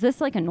this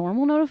like a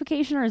normal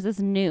notification or is this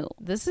new?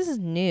 This is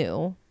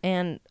new.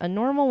 And a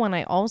normal one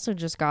I also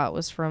just got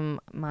was from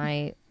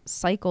my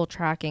cycle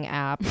tracking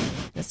app.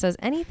 It says,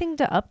 anything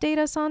to update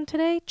us on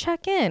today?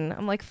 Check in.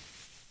 I'm like,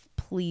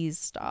 please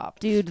stop.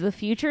 Dude, the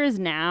future is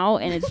now,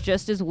 and it's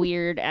just as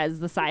weird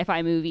as the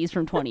sci-fi movies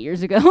from 20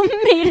 years ago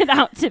made it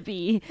out to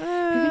be. You're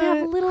going to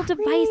have little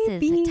devices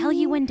that tell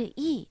you when to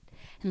eat,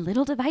 and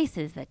little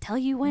devices that tell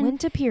you when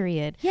to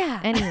period.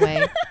 Yeah.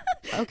 Anyway.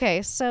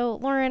 Okay, so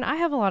Lauren, I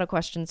have a lot of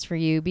questions for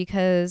you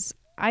because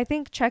I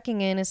think checking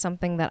in is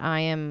something that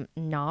I am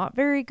not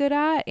very good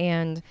at,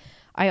 and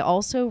I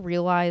also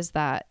realize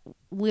that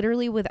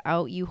literally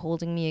without you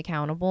holding me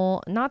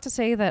accountable, not to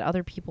say that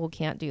other people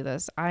can't do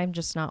this, I'm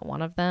just not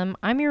one of them.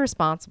 I'm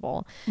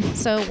irresponsible.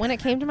 So when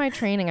it came to my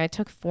training, I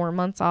took 4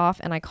 months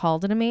off and I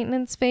called it a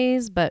maintenance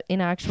phase, but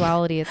in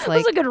actuality, it's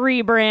like... That was a good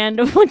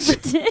rebrand of what you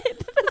did.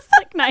 That's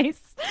like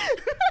nice.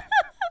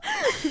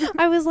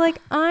 I was like,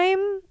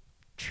 I'm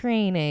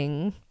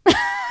training.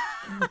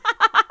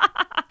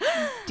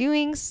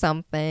 Doing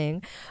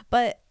something.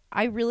 But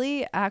I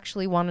really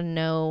actually want to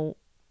know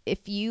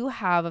if you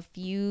have a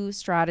few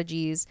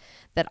strategies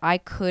that I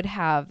could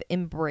have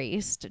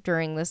embraced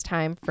during this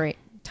time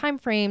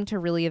frame to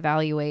really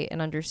evaluate and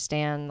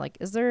understand, like,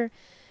 is there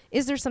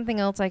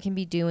something else I can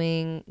be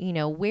doing?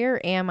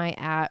 Where am I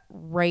at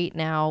right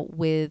now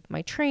with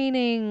my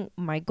training,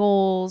 my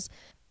goals?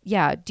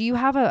 Yeah. Do you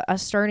have a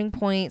starting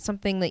point,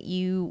 something that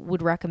you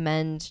would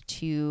recommend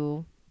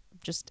to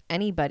just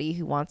anybody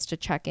who wants to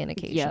check in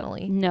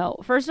occasionally? Yep. No.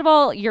 First of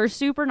all, you're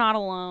super not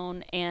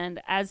alone.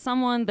 And as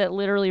someone that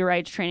literally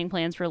writes training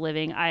plans for a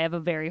living, I have a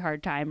very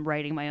hard time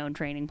writing my own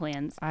training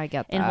plans. I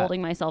get that. And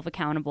holding myself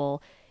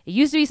accountable. It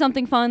used to be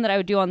something fun that I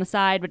would do on the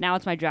side, but now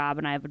it's my job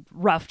and I have a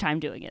rough time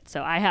doing it.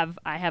 So I have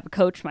a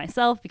coach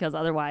myself because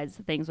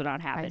otherwise things would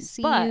not happen. I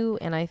see you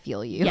and I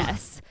feel you.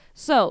 Yes.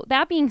 So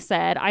that being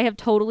said, I have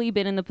totally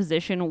been in the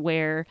position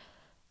where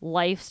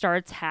life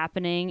starts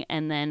happening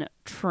and then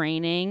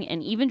training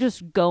and even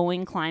just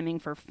going climbing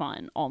for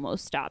fun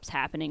almost stops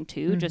happening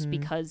too, just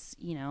because,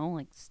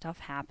 like stuff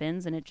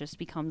happens and it just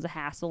becomes a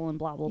hassle and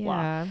blah, blah,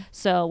 blah.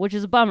 So, which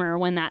is a bummer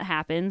when that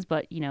happens,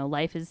 but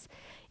life is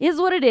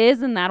what it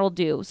is and that'll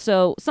do.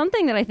 So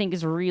something that I think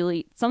is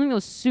really something that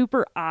was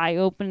super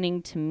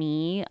eye-opening to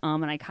me,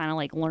 and I kind of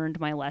like learned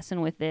my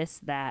lesson with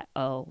this that,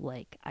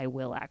 I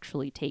will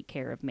actually take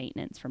care of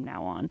maintenance from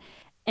now on.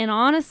 And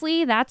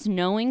honestly, that's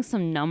knowing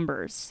some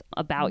numbers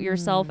about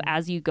yourself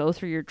as you go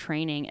through your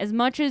training. As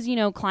much as,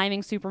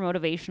 climbing super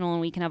motivational and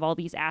we can have all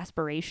these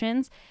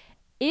aspirations,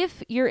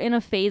 if you're in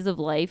a phase of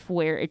life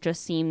where it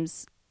just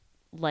seems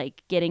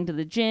like getting to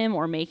the gym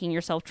or making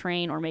yourself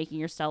train or making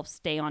yourself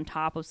stay on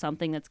top of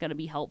something that's going to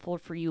be helpful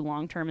for you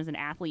long term as an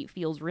athlete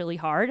feels really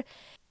hard,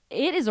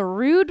 it is a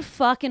rude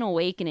fucking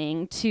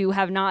awakening to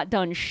have not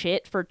done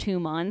shit for 2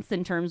 months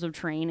in terms of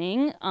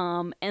training,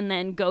 and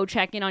then go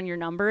check in on your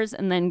numbers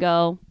and then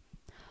go,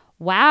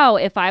 wow,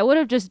 if I would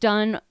have just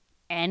done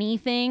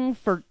anything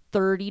for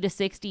 30 to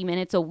 60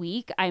 minutes a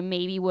week, I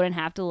maybe wouldn't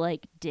have to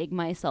dig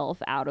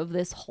myself out of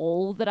this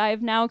hole that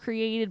I've now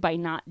created by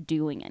not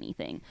doing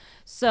anything.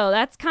 So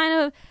that's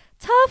kind of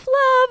tough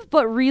love,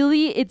 but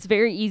really it's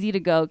very easy to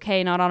go,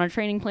 okay, not on a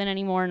training plan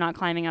anymore, not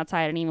climbing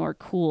outside anymore,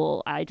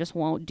 cool, I just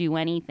won't do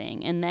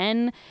anything. And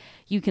then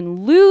you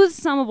can lose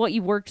some of what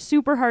you've worked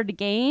super hard to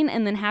gain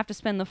and then have to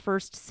spend the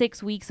first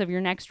 6 weeks of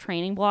your next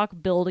training block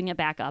building it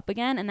back up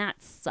again, and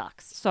that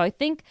sucks. So I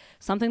think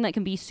something that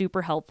can be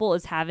super helpful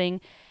is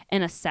having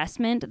an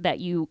assessment that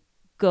you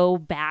go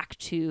back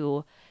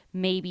to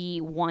maybe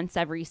once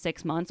every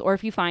 6 months, or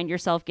if you find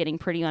yourself getting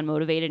pretty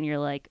unmotivated and you're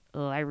like,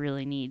 oh, I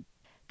really need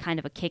kind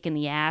of a kick in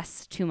the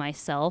ass to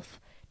myself,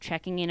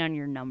 checking in on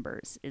your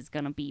numbers is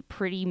going to be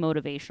pretty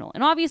motivational.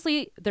 And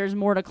obviously there's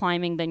more to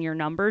climbing than your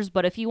numbers,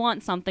 but if you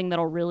want something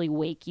that'll really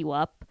wake you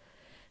up,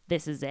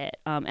 this is it.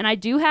 And I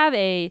do have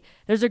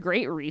there's a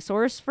great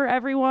resource for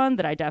everyone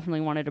that I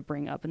definitely wanted to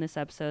bring up in this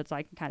episode, so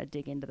I can kind of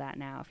dig into that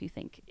now if you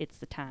think it's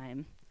the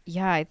time.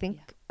 Yeah, I think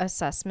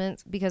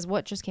assessments, because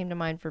what just came to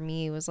mind for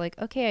me was like,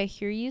 okay, I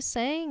hear you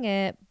saying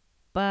it,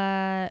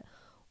 but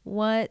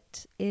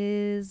what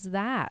is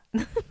that?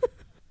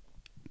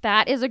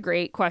 That is a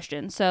great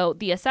question. So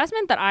the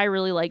assessment that I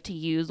really like to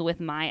use with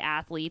my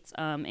athletes,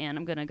 and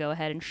I'm going to go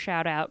ahead and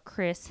shout out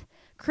Chris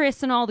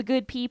and all the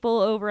good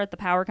people over at the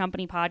Power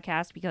Company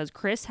podcast, because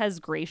Chris has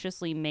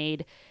graciously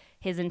made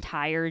his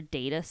entire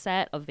data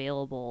set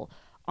available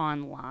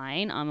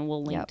online. And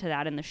we'll link to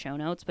that in the show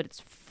notes, but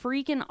it's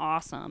freaking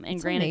awesome. And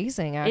it's granted,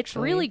 amazing, actually. It's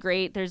really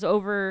great. There's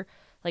over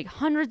like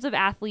hundreds of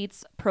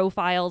athletes'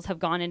 profiles have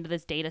gone into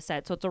this data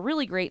set, so it's a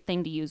really great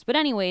thing to use. But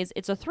anyways,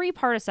 it's a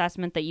 3-part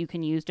assessment that you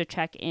can use to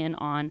check in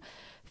on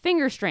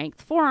finger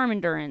strength, forearm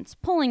endurance,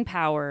 pulling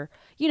power,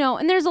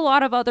 and there's a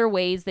lot of other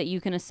ways that you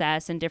can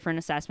assess and different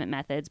assessment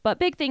methods. But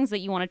big things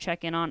that you want to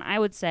check in on, I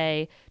would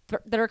say,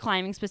 that are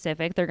climbing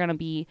specific, they're going to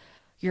be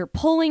your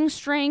pulling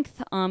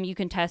strength. You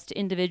can test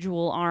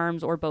individual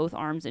arms or both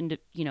arms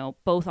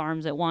both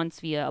arms at once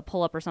via a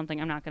pull-up or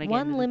something. I'm not going to get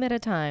one limit at a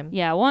time.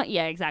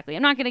 Yeah, exactly.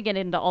 I'm not going to get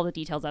into all the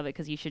details of it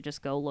because you should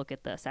just go look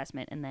at the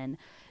assessment and then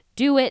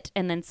do it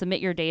and then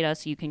submit your data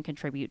so you can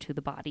contribute to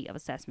the body of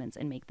assessments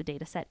and make the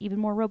data set even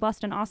more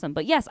robust and awesome.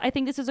 But yes, I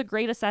think this is a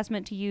great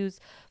assessment to use.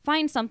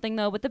 Find something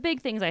though, but the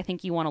big things I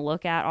think you want to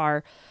look at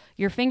are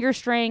your finger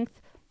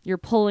strength, your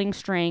pulling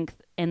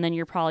strength, and then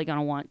you're probably going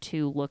to want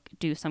to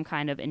do some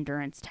kind of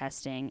endurance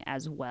testing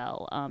as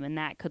well. And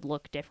that could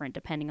look different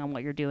depending on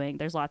what you're doing.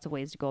 There's lots of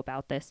ways to go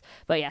about this.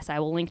 But yes, I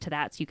will link to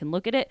that so you can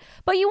look at it.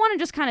 But you want to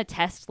just kind of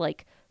test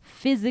like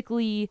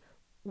physically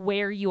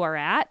where you are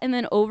at. And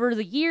then over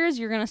the years,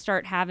 you're going to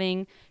start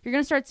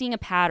seeing a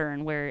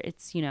pattern where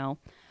it's,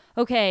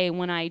 okay,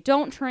 when I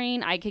don't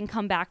train, I can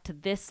come back to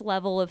this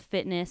level of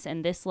fitness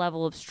and this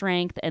level of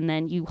strength. And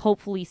then you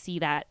hopefully see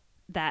that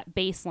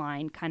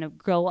baseline kind of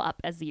grow up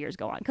as the years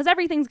go on, because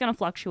everything's going to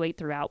fluctuate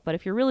throughout. But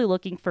if you're really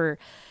looking for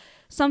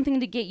something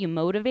to get you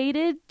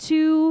motivated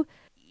to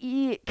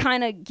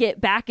kind of get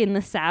back in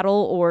the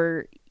saddle,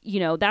 or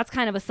that's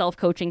kind of a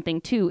self-coaching thing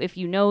too. If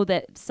you know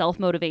that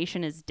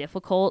self-motivation is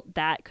difficult,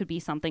 that could be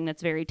something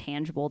that's very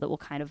tangible that will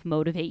kind of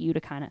motivate you to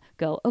kind of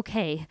go,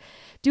 okay,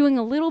 doing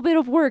a little bit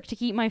of work to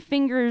keep my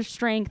finger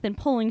strength and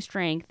pulling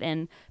strength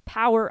and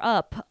power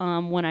up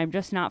when I'm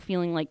just not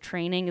feeling like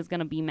training is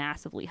going to be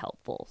massively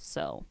helpful.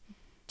 So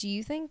do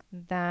you think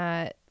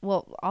that,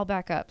 well, I'll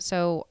back up.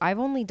 So I've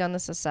only done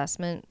this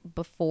assessment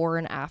before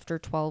and after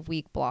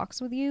 12-week blocks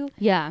with you.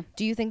 Yeah.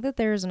 Do you think that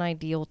there's an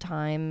ideal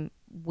time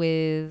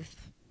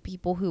with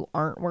people who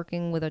aren't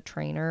working with a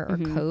trainer or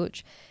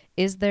coach?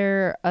 Is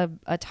there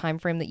a time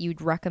frame that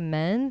you'd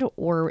recommend,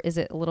 or is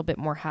it a little bit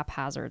more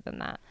haphazard than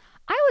that?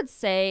 I would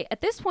say at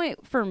this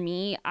point for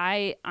me,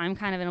 I'm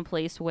kind of in a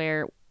place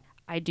where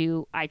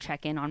I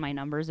check in on my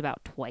numbers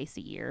about twice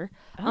a year.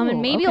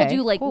 And maybe I'll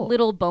do like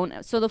little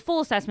bonus. So the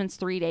full assessment's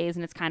 3 days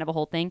and it's kind of a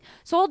whole thing.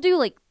 So I'll do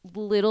like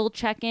little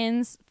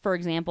check-ins, for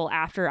example,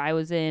 after I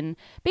was in,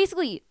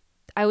 basically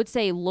I would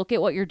say look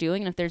at what you're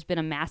doing, and if there's been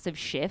a massive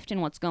shift in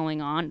what's going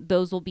on,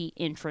 those will be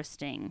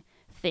interesting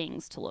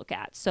things to look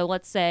at. So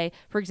let's say,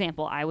 for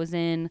example, I was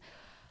in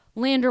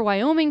Lander,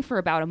 Wyoming for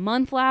about a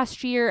month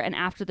last year, and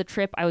after the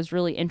trip, I was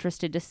really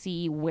interested to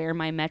see where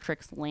my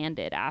metrics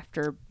landed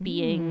after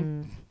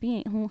being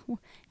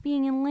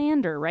in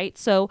Lander, right?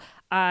 So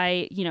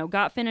I,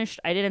 got finished.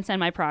 I didn't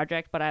send my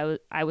project, but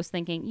I was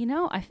thinking,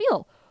 I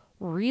feel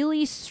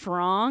really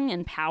strong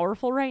and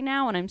powerful right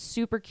now, and I'm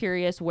super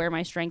curious where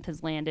my strength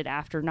has landed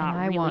after not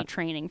really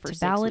training for 6 weeks.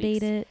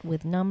 Validate it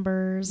with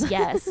numbers.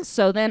 Yes.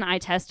 So then I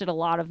tested a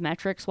lot of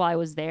metrics while I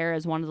was there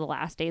as one of the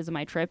last days of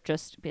my trip.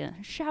 Just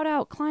shout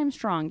out Climb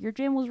Strong. Your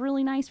gym was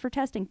really nice for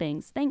testing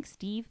things. Thanks,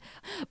 Steve.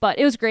 But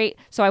it was great.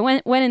 So I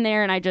went in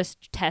there and I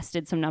just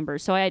tested some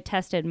numbers. So I had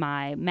tested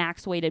my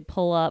max weighted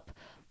pull up,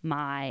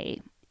 my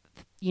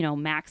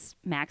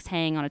max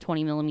hang on a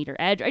 20 millimeter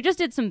edge. I just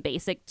did some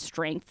basic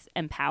strength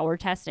and power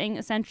testing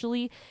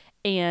essentially.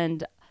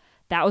 And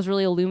that was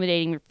really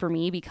illuminating for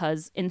me,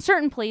 because in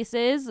certain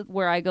places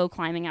where I go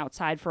climbing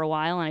outside for a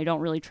while and I don't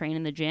really train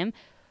in the gym,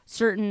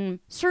 certain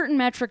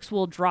metrics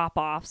will drop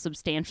off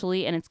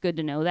substantially, and it's good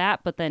to know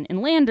that. But then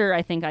in Lander,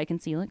 I think I can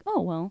see like,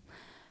 oh, well,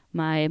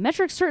 my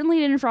metrics certainly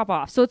didn't drop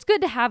off. So it's good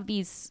to have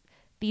these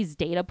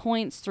data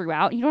points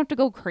throughout. You don't have to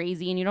go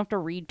crazy and you don't have to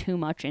read too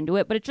much into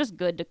it, but it's just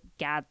good to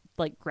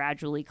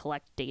gradually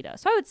collect data.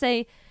 So I would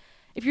say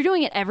if you're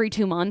doing it every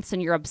 2 months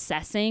and you're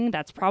obsessing,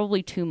 that's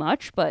probably too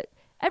much, but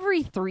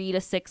every 3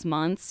 to 6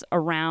 months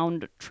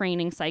around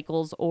training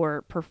cycles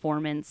or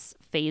performance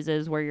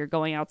phases where you're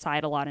going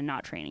outside a lot and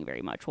not training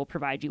very much will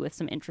provide you with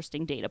some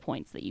interesting data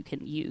points that you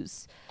can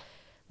use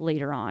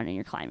later on in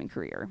your climbing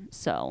career.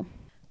 So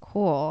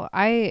cool.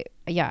 I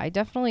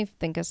definitely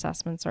think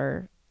assessments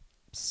are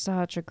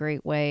such a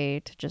great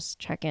way to just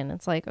check in.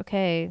 It's like,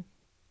 okay,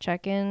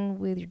 check in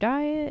with your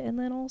diet and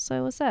then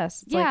also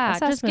assess. It's like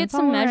just get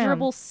some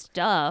measurable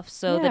stuff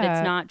so that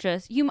it's not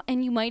just you.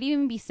 And you might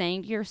even be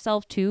saying to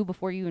yourself too,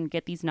 before you even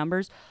get these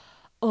numbers,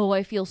 oh,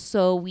 I feel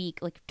so weak.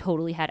 Like,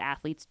 totally had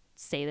athletes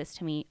say this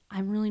to me.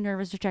 I'm really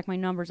nervous to check my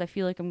numbers. I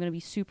feel like I'm going to be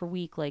super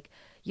weak, like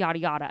yada,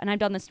 yada. And I've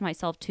done this to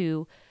myself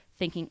too,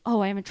 thinking,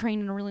 oh, I haven't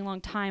trained in a really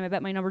long time. I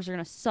bet my numbers are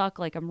going to suck.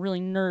 Like, I'm really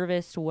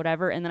nervous or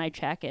whatever. And then I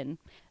check and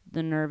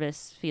the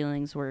nervous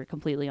feelings were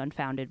completely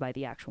unfounded by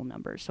the actual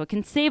numbers. So it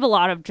can save a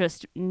lot of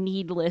just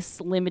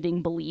needless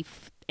limiting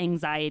belief,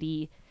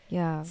 anxiety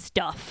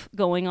stuff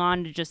going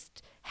on to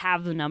just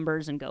have the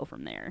numbers and go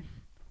from there.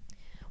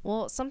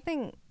 Well,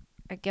 something,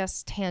 I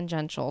guess,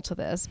 tangential to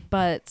this,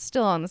 but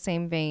still on the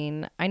same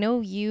vein. I know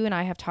you and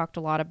I have talked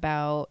a lot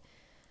about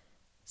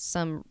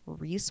some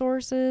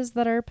resources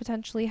that are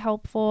potentially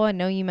helpful. I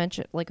know you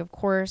mentioned, like, of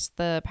course,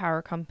 the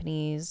power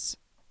companies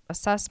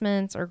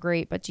assessments are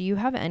great, but do you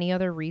have any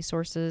other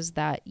resources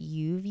that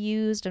you've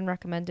used and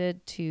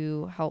recommended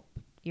to help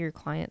your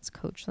clients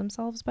coach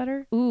themselves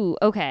better? Ooh,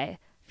 okay.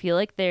 Feel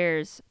like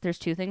there's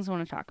two things I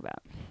want to talk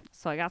about.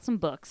 So I got some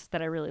books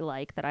that I really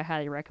like that I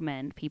highly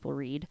recommend people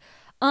read.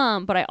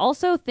 But I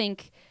also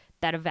think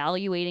that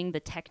evaluating the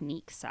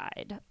technique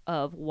side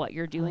of what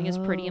you're doing is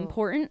pretty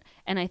important.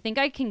 And I think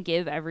I can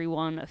give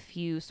everyone a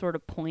few sort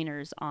of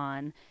pointers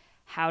on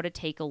how to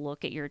take a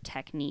look at your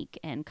technique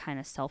and kind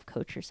of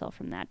self-coach yourself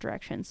from that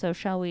direction. So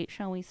shall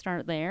we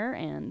start there?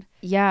 And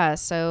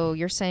so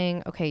you're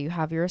saying, okay, you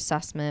have your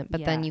assessment,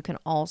 but then you can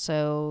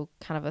also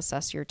kind of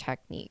assess your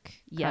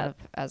technique kind of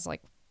as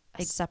like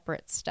a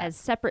separate step.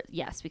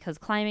 Yes, because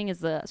climbing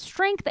is a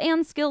strength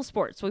and skill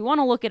sport. So we want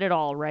to look at it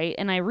all, right?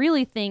 And I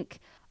really think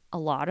a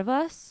lot of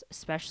us,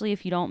 especially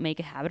if you don't make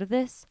a habit of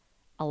this,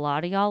 a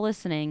lot of y'all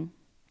listening,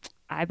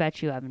 I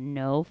bet you have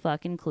no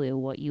fucking clue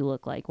what you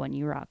look like when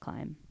you rock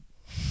climb.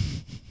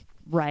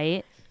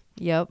 Right?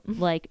 Yep.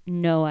 Like,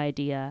 no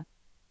idea.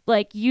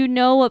 Like, you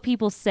know what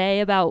people say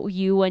about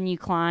you when you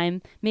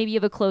climb. Maybe you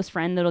have a close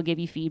friend that'll give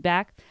you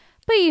feedback,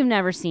 but you've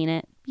never seen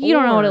it. You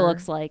don't know what it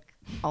looks like.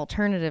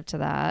 Alternative to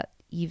that,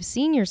 you've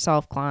seen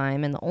yourself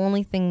climb and the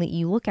only thing that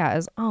you look at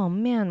is, oh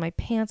man, my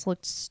pants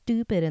looked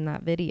stupid in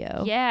that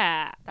video.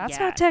 Yeah. That's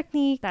not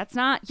technique. That's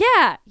not.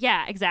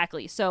 Yeah,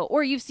 exactly. So,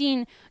 or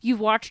you've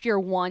watched your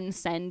one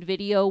send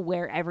video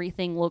where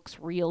everything looks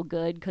real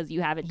good because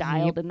you have it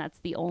dialed and that's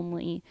the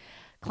only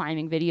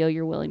climbing video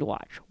you're willing to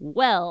watch.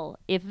 Well,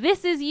 if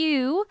this is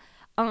you,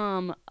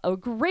 a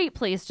great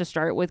place to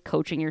start with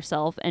coaching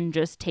yourself and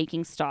just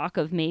taking stock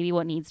of maybe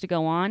what needs to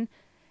go on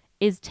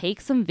is take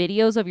some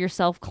videos of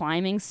yourself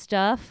climbing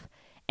stuff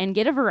and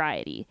get a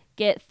variety.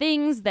 Get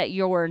things that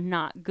you're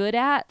not good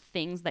at,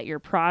 things that you're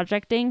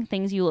projecting,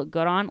 things you look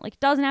good on. Like,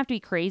 it doesn't have to be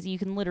crazy. You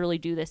can literally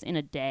do this in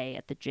a day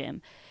at the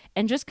gym.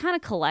 And just kind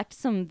of collect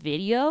some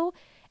video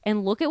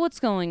and look at what's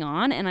going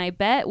on. And I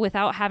bet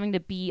without having to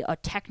be a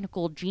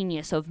technical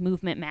genius of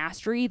movement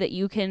mastery that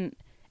you can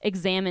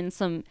examine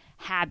some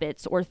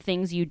habits or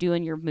things you do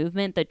in your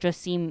movement that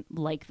just seem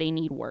like they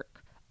need work.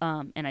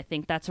 And I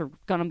think that's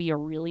going to be a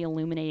really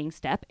illuminating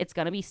step. It's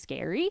going to be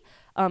scary,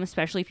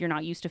 especially if you're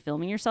not used to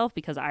filming yourself,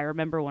 because I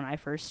remember when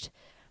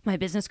my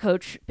business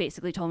coach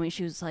basically told me,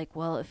 she was like,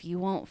 well, if you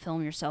won't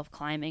film yourself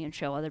climbing and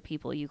show other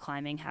people you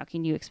climbing, how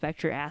can you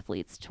expect your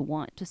athletes to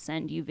want to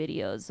send you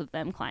videos of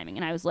them climbing?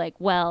 And I was like,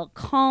 well,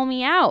 call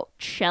me out,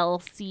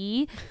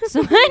 Chelsea.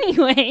 So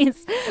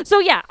anyways,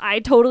 yeah, I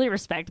totally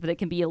respect that it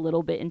can be a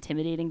little bit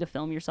intimidating to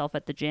film yourself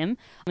at the gym.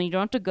 I mean, you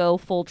don't have to go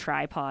full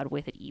tripod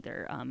with it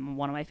either.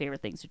 One of my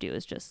favorite things to do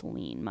is just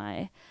lean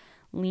my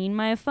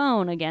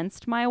phone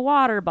against my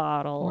water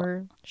bottle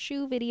or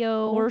shoe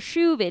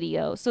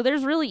video. So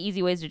there's really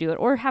easy ways to do it,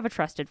 or have a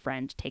trusted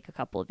friend take a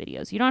couple of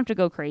videos. You don't have to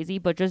go crazy,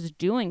 but just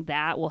doing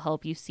that will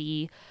help you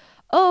see,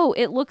 oh,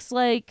 it looks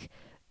like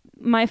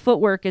my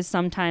footwork is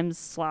sometimes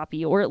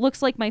sloppy, or it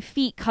looks like my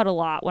feet cut a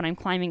lot when I'm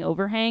climbing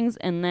overhangs.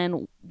 And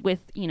then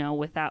with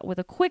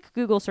a quick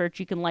Google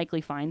search, you can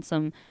likely find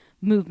some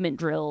movement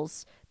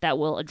drills that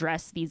will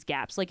address these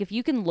gaps. Like, if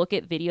you can look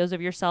at videos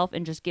of yourself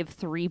and just give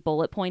 3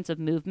 bullet points of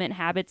movement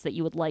habits that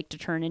you would like to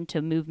turn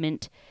into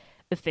movement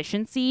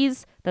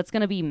efficiencies, that's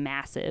going to be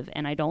massive.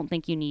 And I don't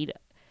think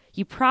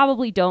you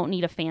probably don't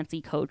need a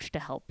fancy coach to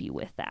help you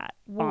with that,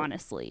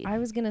 honestly. I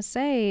was going to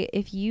say,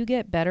 if you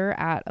get better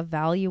at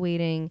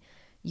evaluating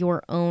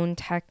your own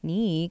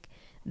technique,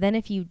 then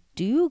if you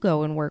do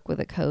go and work with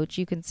a coach,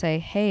 you can say,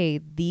 hey,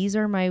 these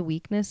are my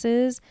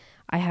weaknesses.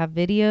 I have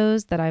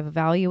videos that I've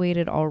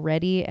evaluated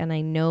already, and I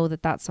know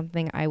that that's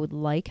something I would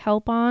like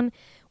help on.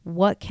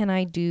 What can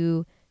I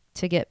do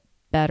to get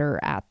better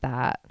at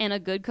that? And a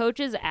good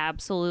coach is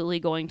absolutely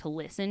going to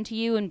listen to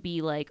you and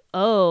be like,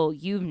 oh,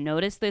 you've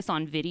noticed this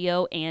on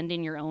video and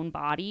in your own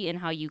body and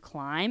how you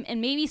climb. And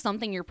maybe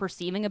something you're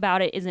perceiving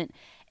about it isn't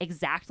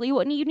exactly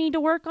what you need to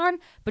work on,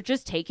 but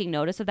just taking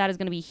notice of that is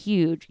going to be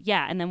huge.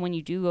 Yeah. And then when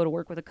you do go to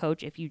work with a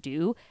coach, if you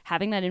do,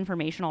 having that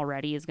information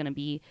already is going to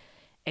be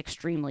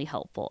extremely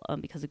helpful,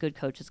 because a good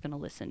coach is going to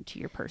listen to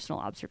your personal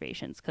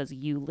observations because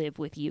you live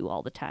with you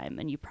all the time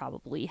and you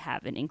probably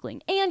have an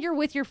inkling, and you're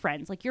with your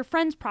friends. Like your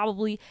friends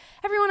probably,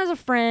 everyone has a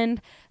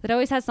friend that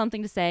always has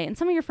something to say, and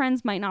some of your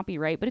friends might not be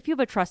right, but if you have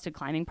a trusted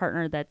climbing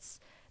partner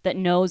that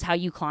knows how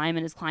you climb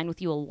and has climbed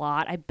with you a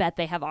lot, I bet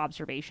they have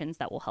observations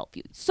that will help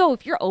you. So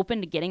if you're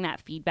open to getting that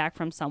feedback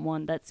from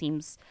someone that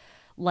seems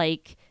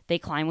like they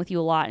climb with you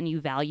a lot and you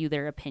value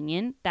their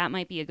opinion, that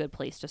might be a good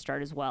place to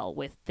start as well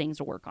with things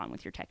to work on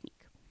with your technique.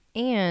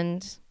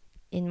 And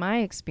in my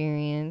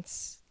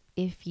experience,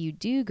 if you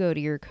do go to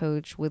your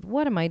coach with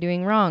what am I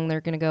doing wrong, they're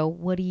going to go,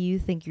 what do you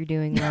think you're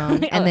doing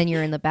wrong? And then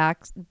you're in the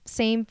back,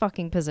 same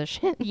fucking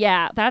position.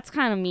 Yeah, that's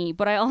kind of me.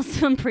 But I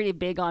also am pretty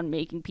big on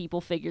making people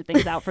figure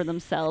things out for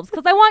themselves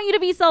because I want you to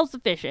be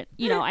self-sufficient.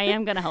 You know, I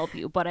am going to help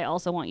you, but I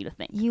also want you to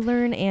think. You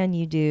learn and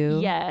you do.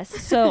 Yes.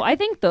 So I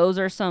think those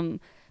are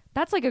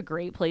that's like a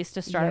great place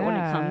to start when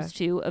it comes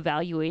to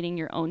evaluating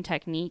your own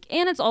technique.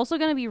 And it's also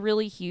going to be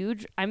really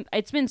huge.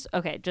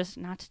 Just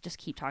not to just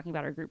keep talking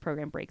about our group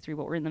program Breakthrough,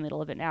 but we're in the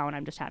middle of it now and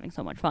I'm just having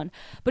so much fun.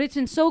 But it's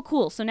been so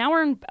cool. So now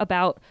we're in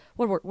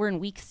we're in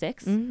week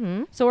 6.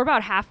 Mm-hmm. So we're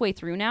about halfway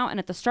through now. And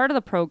at the start of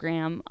the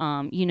program,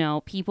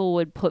 people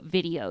would put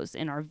videos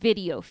in our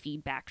video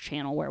feedback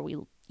channel where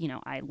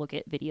I look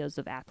at videos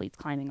of athletes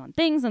climbing on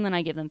things and then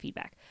I give them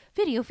feedback.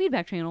 Video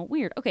feedback channel.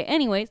 Weird. Okay.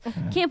 Anyways,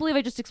 can't believe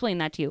I just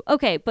explained that to you.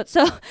 Okay. But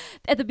so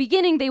at the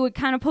beginning, they would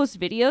kind of post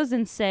videos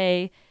and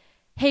say,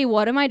 hey,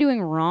 what am I doing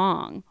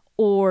wrong?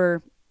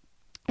 And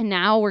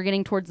now we're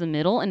getting towards the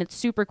middle and it's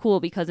super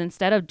cool because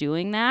instead of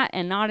doing that,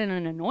 and not in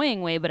an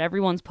annoying way, but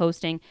everyone's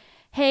posting,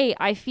 hey,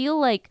 I feel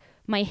like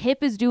my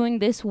hip is doing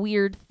this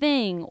weird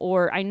thing,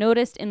 or I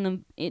noticed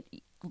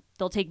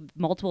they'll take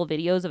multiple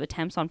videos of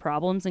attempts on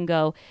problems and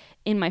go,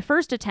 in my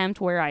first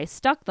attempt where I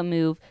stuck the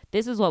move,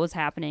 this is what was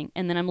happening.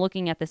 And then I'm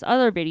looking at this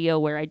other video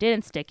where I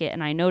didn't stick it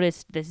and I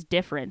noticed this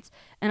difference.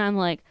 And I'm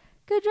like,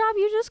 good job,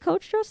 you just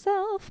coached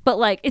yourself. But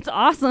like, it's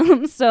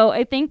awesome. So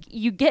I think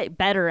you get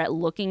better at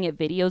looking at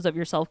videos of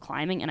yourself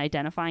climbing and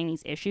identifying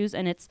these issues.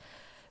 And it's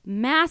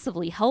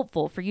massively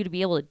helpful for you to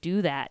be able to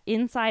do that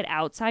inside,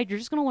 outside. You're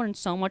just going to learn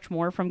so much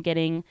more from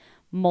getting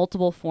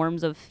multiple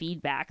forms of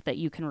feedback that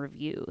you can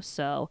review.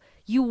 So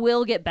you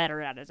will get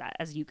better at it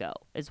as you go,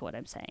 is what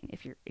I'm saying.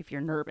 If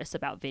you're nervous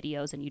about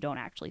videos and you don't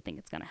actually think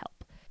it's going to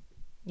help.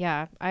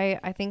 Yeah,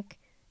 I think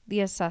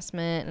the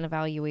assessment and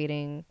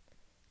evaluating,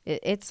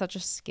 it's such a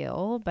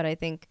skill, but I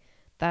think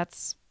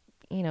that's,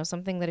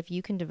 something that if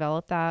you can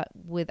develop that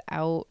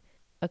without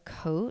a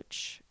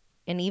coach,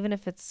 and even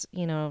if it's,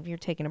 if you're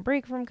taking a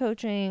break from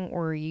coaching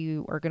or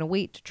you are going to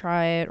wait to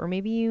try it, or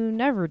maybe you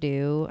never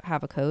do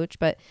have a coach,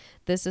 but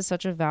this is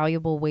such a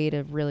valuable way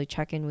to really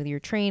check in with your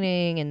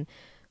training and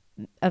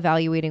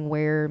evaluating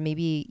where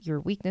maybe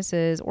your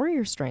weaknesses or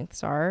your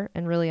strengths are,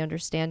 and really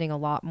understanding a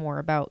lot more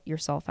about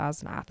yourself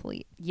as an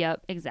athlete.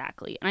 Yep,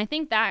 exactly. And I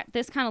think that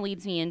this kind of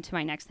leads me into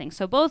my next thing.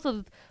 So both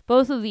of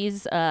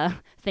these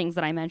things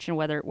that I mentioned,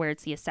 where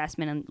it's the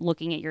assessment and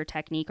looking at your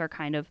technique, are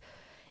kind of,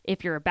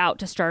 if you're about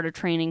to start a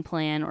training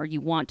plan or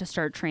you want to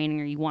start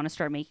training or you want to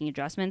start making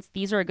adjustments,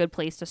 these are a good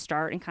place to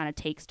start and kind of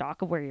take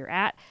stock of where you're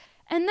at.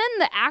 And then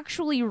the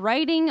actually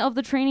writing of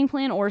the training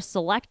plan or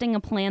selecting a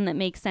plan that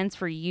makes sense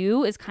for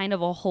you is kind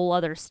of a whole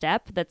other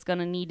step that's going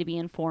to need to be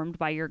informed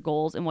by your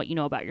goals and what you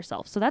know about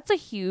yourself. So that's a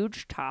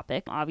huge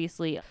topic.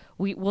 Obviously,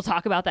 we'll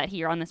talk about that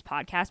here on this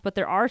podcast, but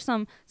there are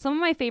some of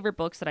my favorite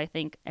books that I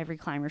think every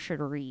climber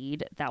should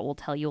read that will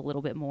tell you a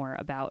little bit more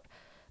about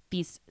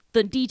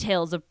the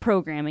details of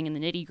programming and the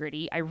nitty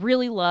gritty. I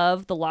really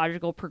love the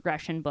Logical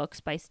Progression books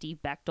by Steve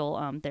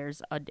Bechtel.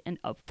 There's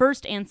a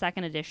first and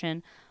second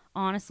edition.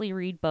 Honestly,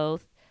 read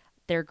both.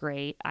 They're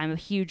great. I'm a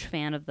huge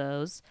fan of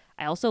those.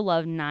 I also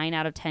love 9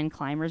 out of 10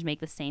 Climbers Make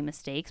the Same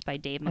Mistakes by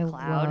Dave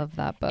McLeod. I love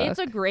that book. It's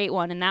a great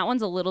one, and that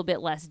one's a little bit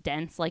less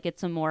dense. Like,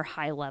 it's a more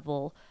high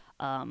level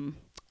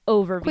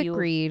overview. Quick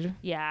read.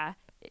 Yeah.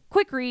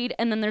 Quick read.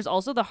 And then there's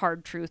also The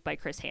Hard Truth by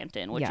Chris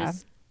Hampton, which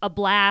is a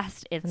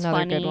blast. It's another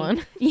funny. Good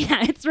one.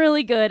 Yeah, it's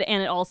really good,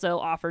 and it also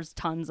offers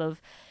tons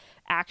of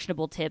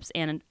actionable tips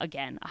and,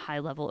 again, a high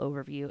level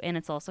overview. And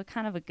it's also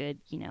kind of a good,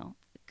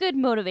 good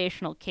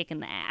motivational kick in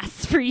the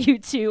ass for you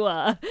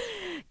to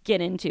get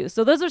into.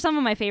 So those are some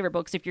of my favorite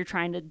books if you're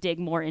trying to dig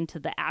more into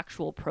the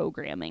actual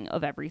programming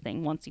of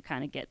everything once you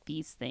kind of get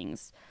these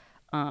things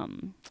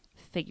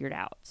figured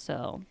out.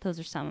 So those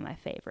are some of my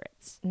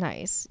favorites.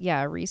 Nice.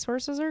 Yeah,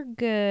 resources are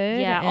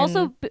good. Yeah.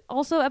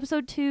 Also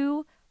episode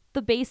 2,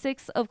 the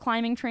basics of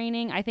climbing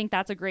training. I think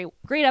that's a great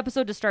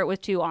episode to start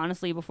with too,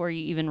 honestly, before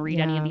you even read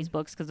any of these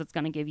books, because it's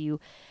going to give you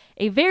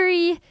a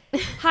very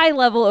high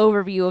level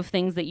overview of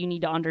things that you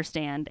need to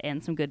understand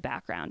and some good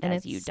background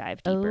as you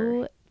dive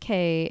deeper.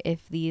 Okay,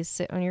 if these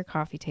sit on your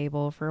coffee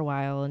table for a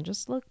while and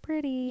just look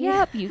pretty.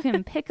 Yep, you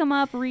can pick them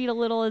up, read a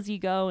little as you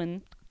go,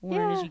 and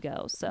learn as you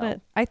go. So,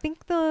 but I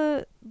think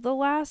the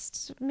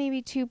last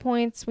maybe 2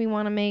 points we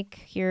want to make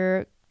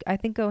here, I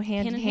think, go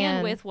hand in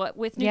hand with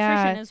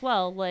nutrition as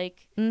well.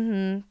 Like,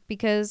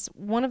 because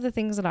one of the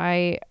things that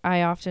I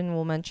often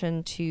will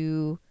mention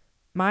to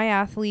my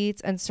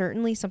athletes, and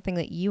certainly something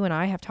that you and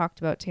I have talked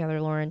about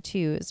together, Lauren,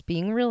 too, is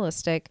being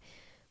realistic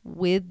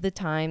with the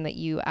time that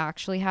you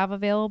actually have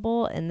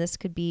available. And this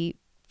could be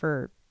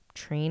for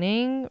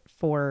training,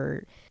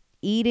 for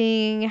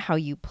eating, how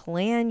you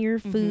plan your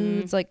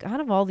foods, like kind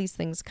of all these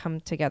things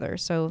come together.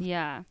 So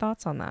yeah,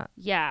 thoughts on that?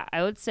 Yeah,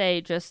 I would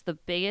say just the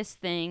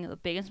biggest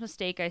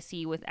mistake I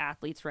see with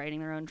athletes writing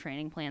their own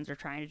training plans or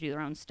trying to do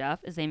their own stuff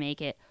is they make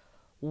it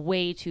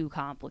way too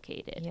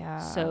complicated. Yeah.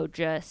 So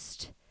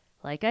just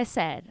like I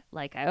said,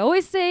 like I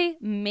always say,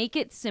 make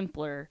it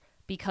simpler,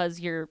 because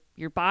your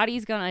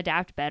body's going to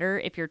adapt better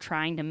if you're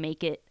trying to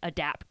make it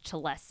adapt to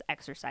less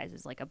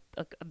exercises. Like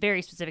a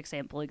very specific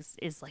example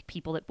is like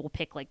people that will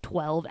pick like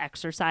 12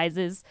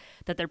 exercises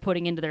that they're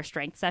putting into their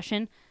strength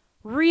session.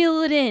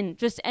 Reel it in.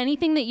 Just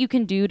anything that you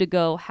can do to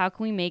go, how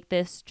can we make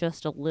this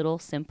just a little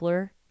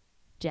simpler?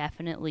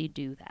 Definitely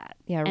do that.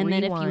 Yeah, and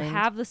rewind. then if you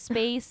have the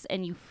space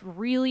and you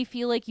really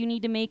feel like you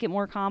need to make it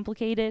more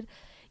complicated,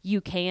 you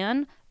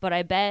can. But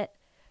I bet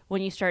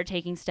when you start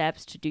taking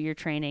steps to do your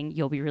training,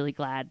 you'll be really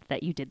glad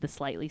that you did the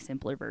slightly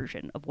simpler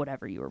version of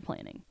whatever you were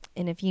planning.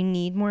 And if you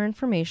need more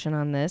information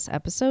on this,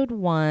 episode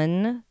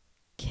 1,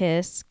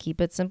 KISS, Keep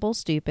It Simple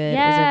Stupid,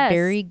 is a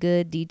very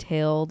good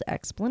detailed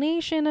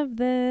explanation of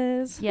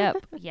this.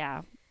 Yep.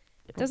 Yeah.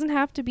 It doesn't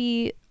have to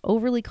be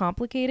overly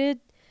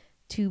complicated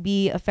to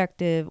be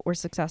effective or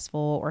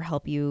successful or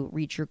help you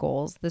reach your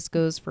goals. This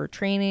goes for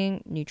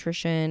training,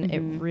 nutrition. It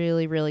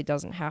really, really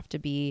doesn't have to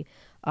be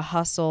a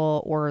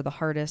hustle or the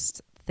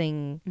hardest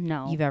thing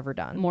you've ever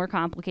done. More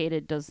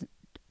complicated does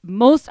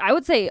I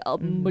would say a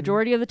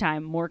majority of the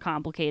time, more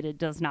complicated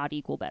does not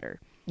equal better.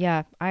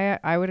 Yeah,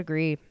 I would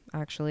agree,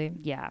 actually.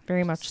 Yeah.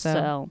 Very much so.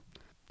 So,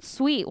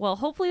 sweet. Well,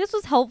 hopefully this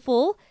was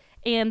helpful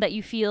and that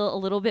you feel a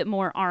little bit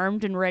more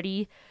armed and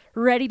ready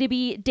to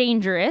be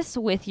dangerous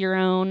with your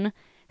own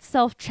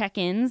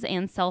self-check-ins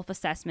and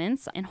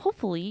self-assessments. And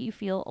hopefully you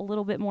feel a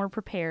little bit more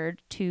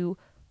prepared to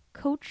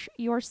coach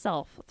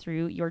yourself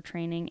through your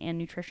training and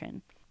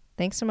nutrition.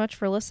 Thanks so much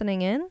for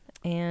listening in,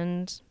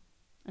 and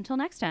until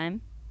next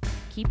time,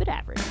 keep it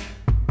average.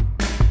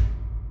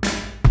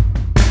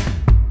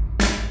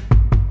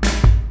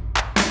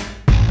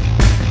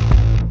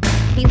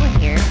 Caitlin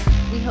here.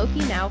 We hope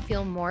you now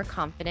feel more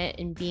confident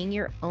in being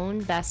your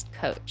own best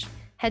coach.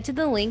 Head to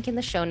the link in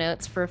the show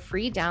notes for a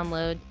free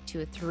download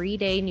to a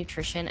 3-day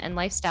nutrition and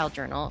lifestyle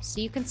journal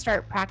so you can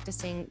start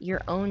practicing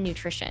your own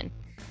nutrition.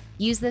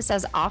 Use this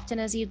as often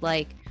as you'd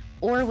like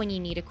or when you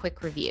need a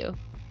quick review.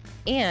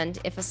 And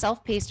if a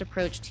self-paced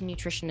approach to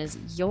nutrition is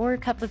your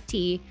cup of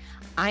tea,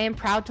 I am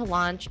proud to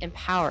launch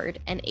Empowered,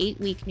 an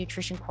 8-week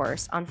nutrition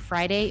course on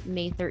Friday,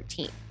 May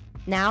 13th.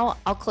 Now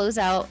I'll close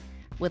out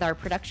with our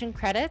production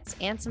credits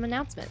and some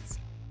announcements.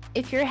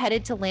 If you're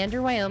headed to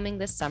Lander, Wyoming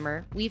this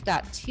summer, we've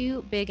got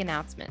 2 big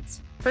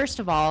announcements. First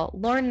of all,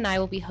 Lauren and I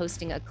will be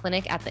hosting a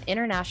clinic at the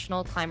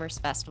International Climbers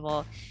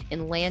Festival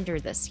in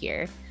Lander this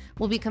year.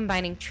 We'll be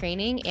combining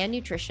training and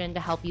nutrition to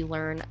help you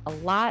learn a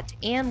lot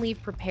and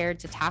leave prepared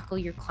to tackle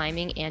your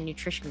climbing and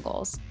nutrition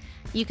goals.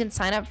 You can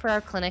sign up for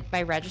our clinic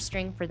by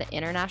registering for the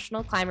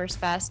International Climbers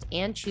Fest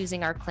and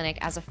choosing our clinic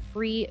as a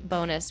free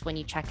bonus when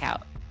you check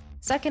out.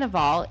 Second of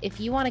all, if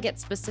you want to get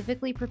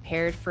specifically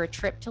prepared for a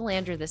trip to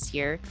Lander this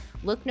year,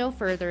 look no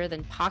further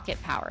than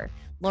Pocket Power,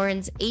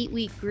 Lauren's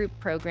 8-week group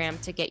program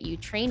to get you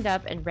trained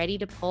up and ready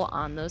to pull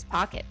on those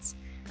pockets.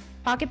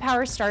 Pocket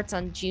Power starts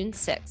on June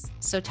 6th,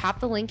 so tap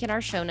the link in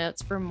our show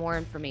notes for more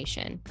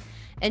information.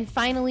 And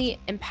finally,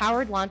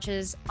 Empowered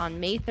launches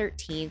on May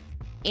 13th,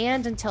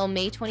 and until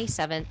May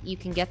 27th, you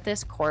can get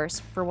this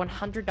course for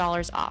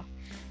 $100 off.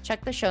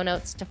 Check the show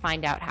notes to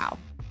find out how.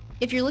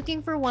 If you're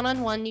looking for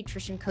one-on-one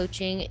nutrition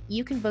coaching,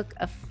 you can book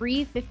a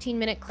free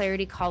 15-minute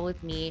clarity call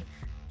with me.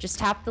 Just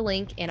tap the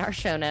link in our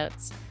show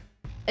notes.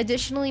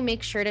 Additionally,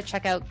 make sure to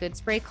check out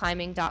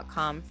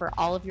goodsprayclimbing.com for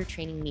all of your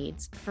training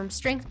needs. From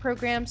strength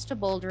programs to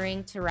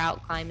bouldering to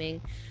route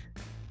climbing,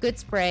 Good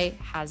Spray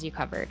has you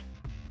covered.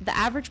 The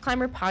Average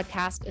Climber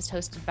podcast is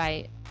hosted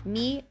by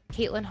me,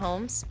 Caitlin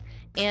Holmes,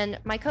 and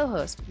my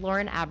co-host,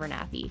 Lauren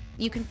Abernathy.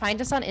 You can find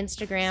us on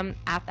Instagram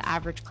at the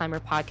Average Climber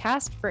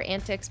podcast for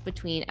antics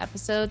between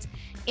episodes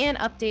and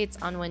updates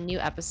on when new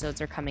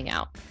episodes are coming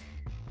out.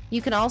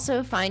 You can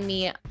also find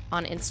me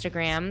on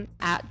Instagram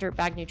at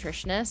Dirtbag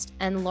Nutritionist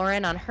and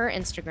Lauren on her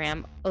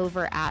Instagram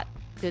over at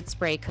Good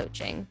Spray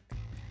Coaching.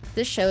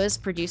 This show is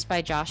produced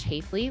by Josh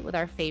Hafley with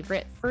our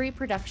favorite furry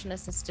production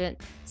assistant,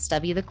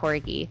 Stubby the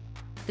Corgi.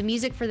 The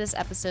music for this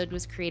episode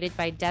was created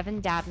by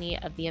Devin Dabney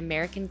of the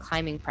American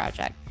Climbing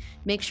Project.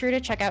 Make sure to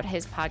check out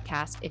his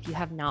podcast if you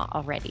have not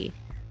already.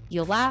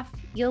 You'll laugh,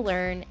 you'll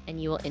learn,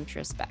 and you will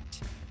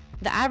introspect.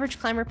 The Average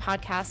Climber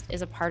podcast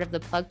is a part of the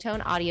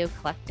Plugtone Audio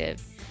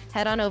Collective.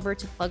 Head on over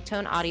to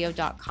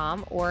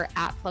plugtoneaudio.com or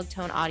at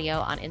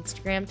plugtoneaudio on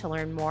Instagram to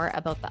learn more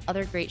about the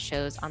other great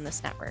shows on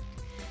this network.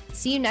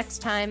 See you next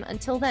time.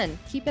 Until then,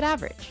 keep it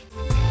average.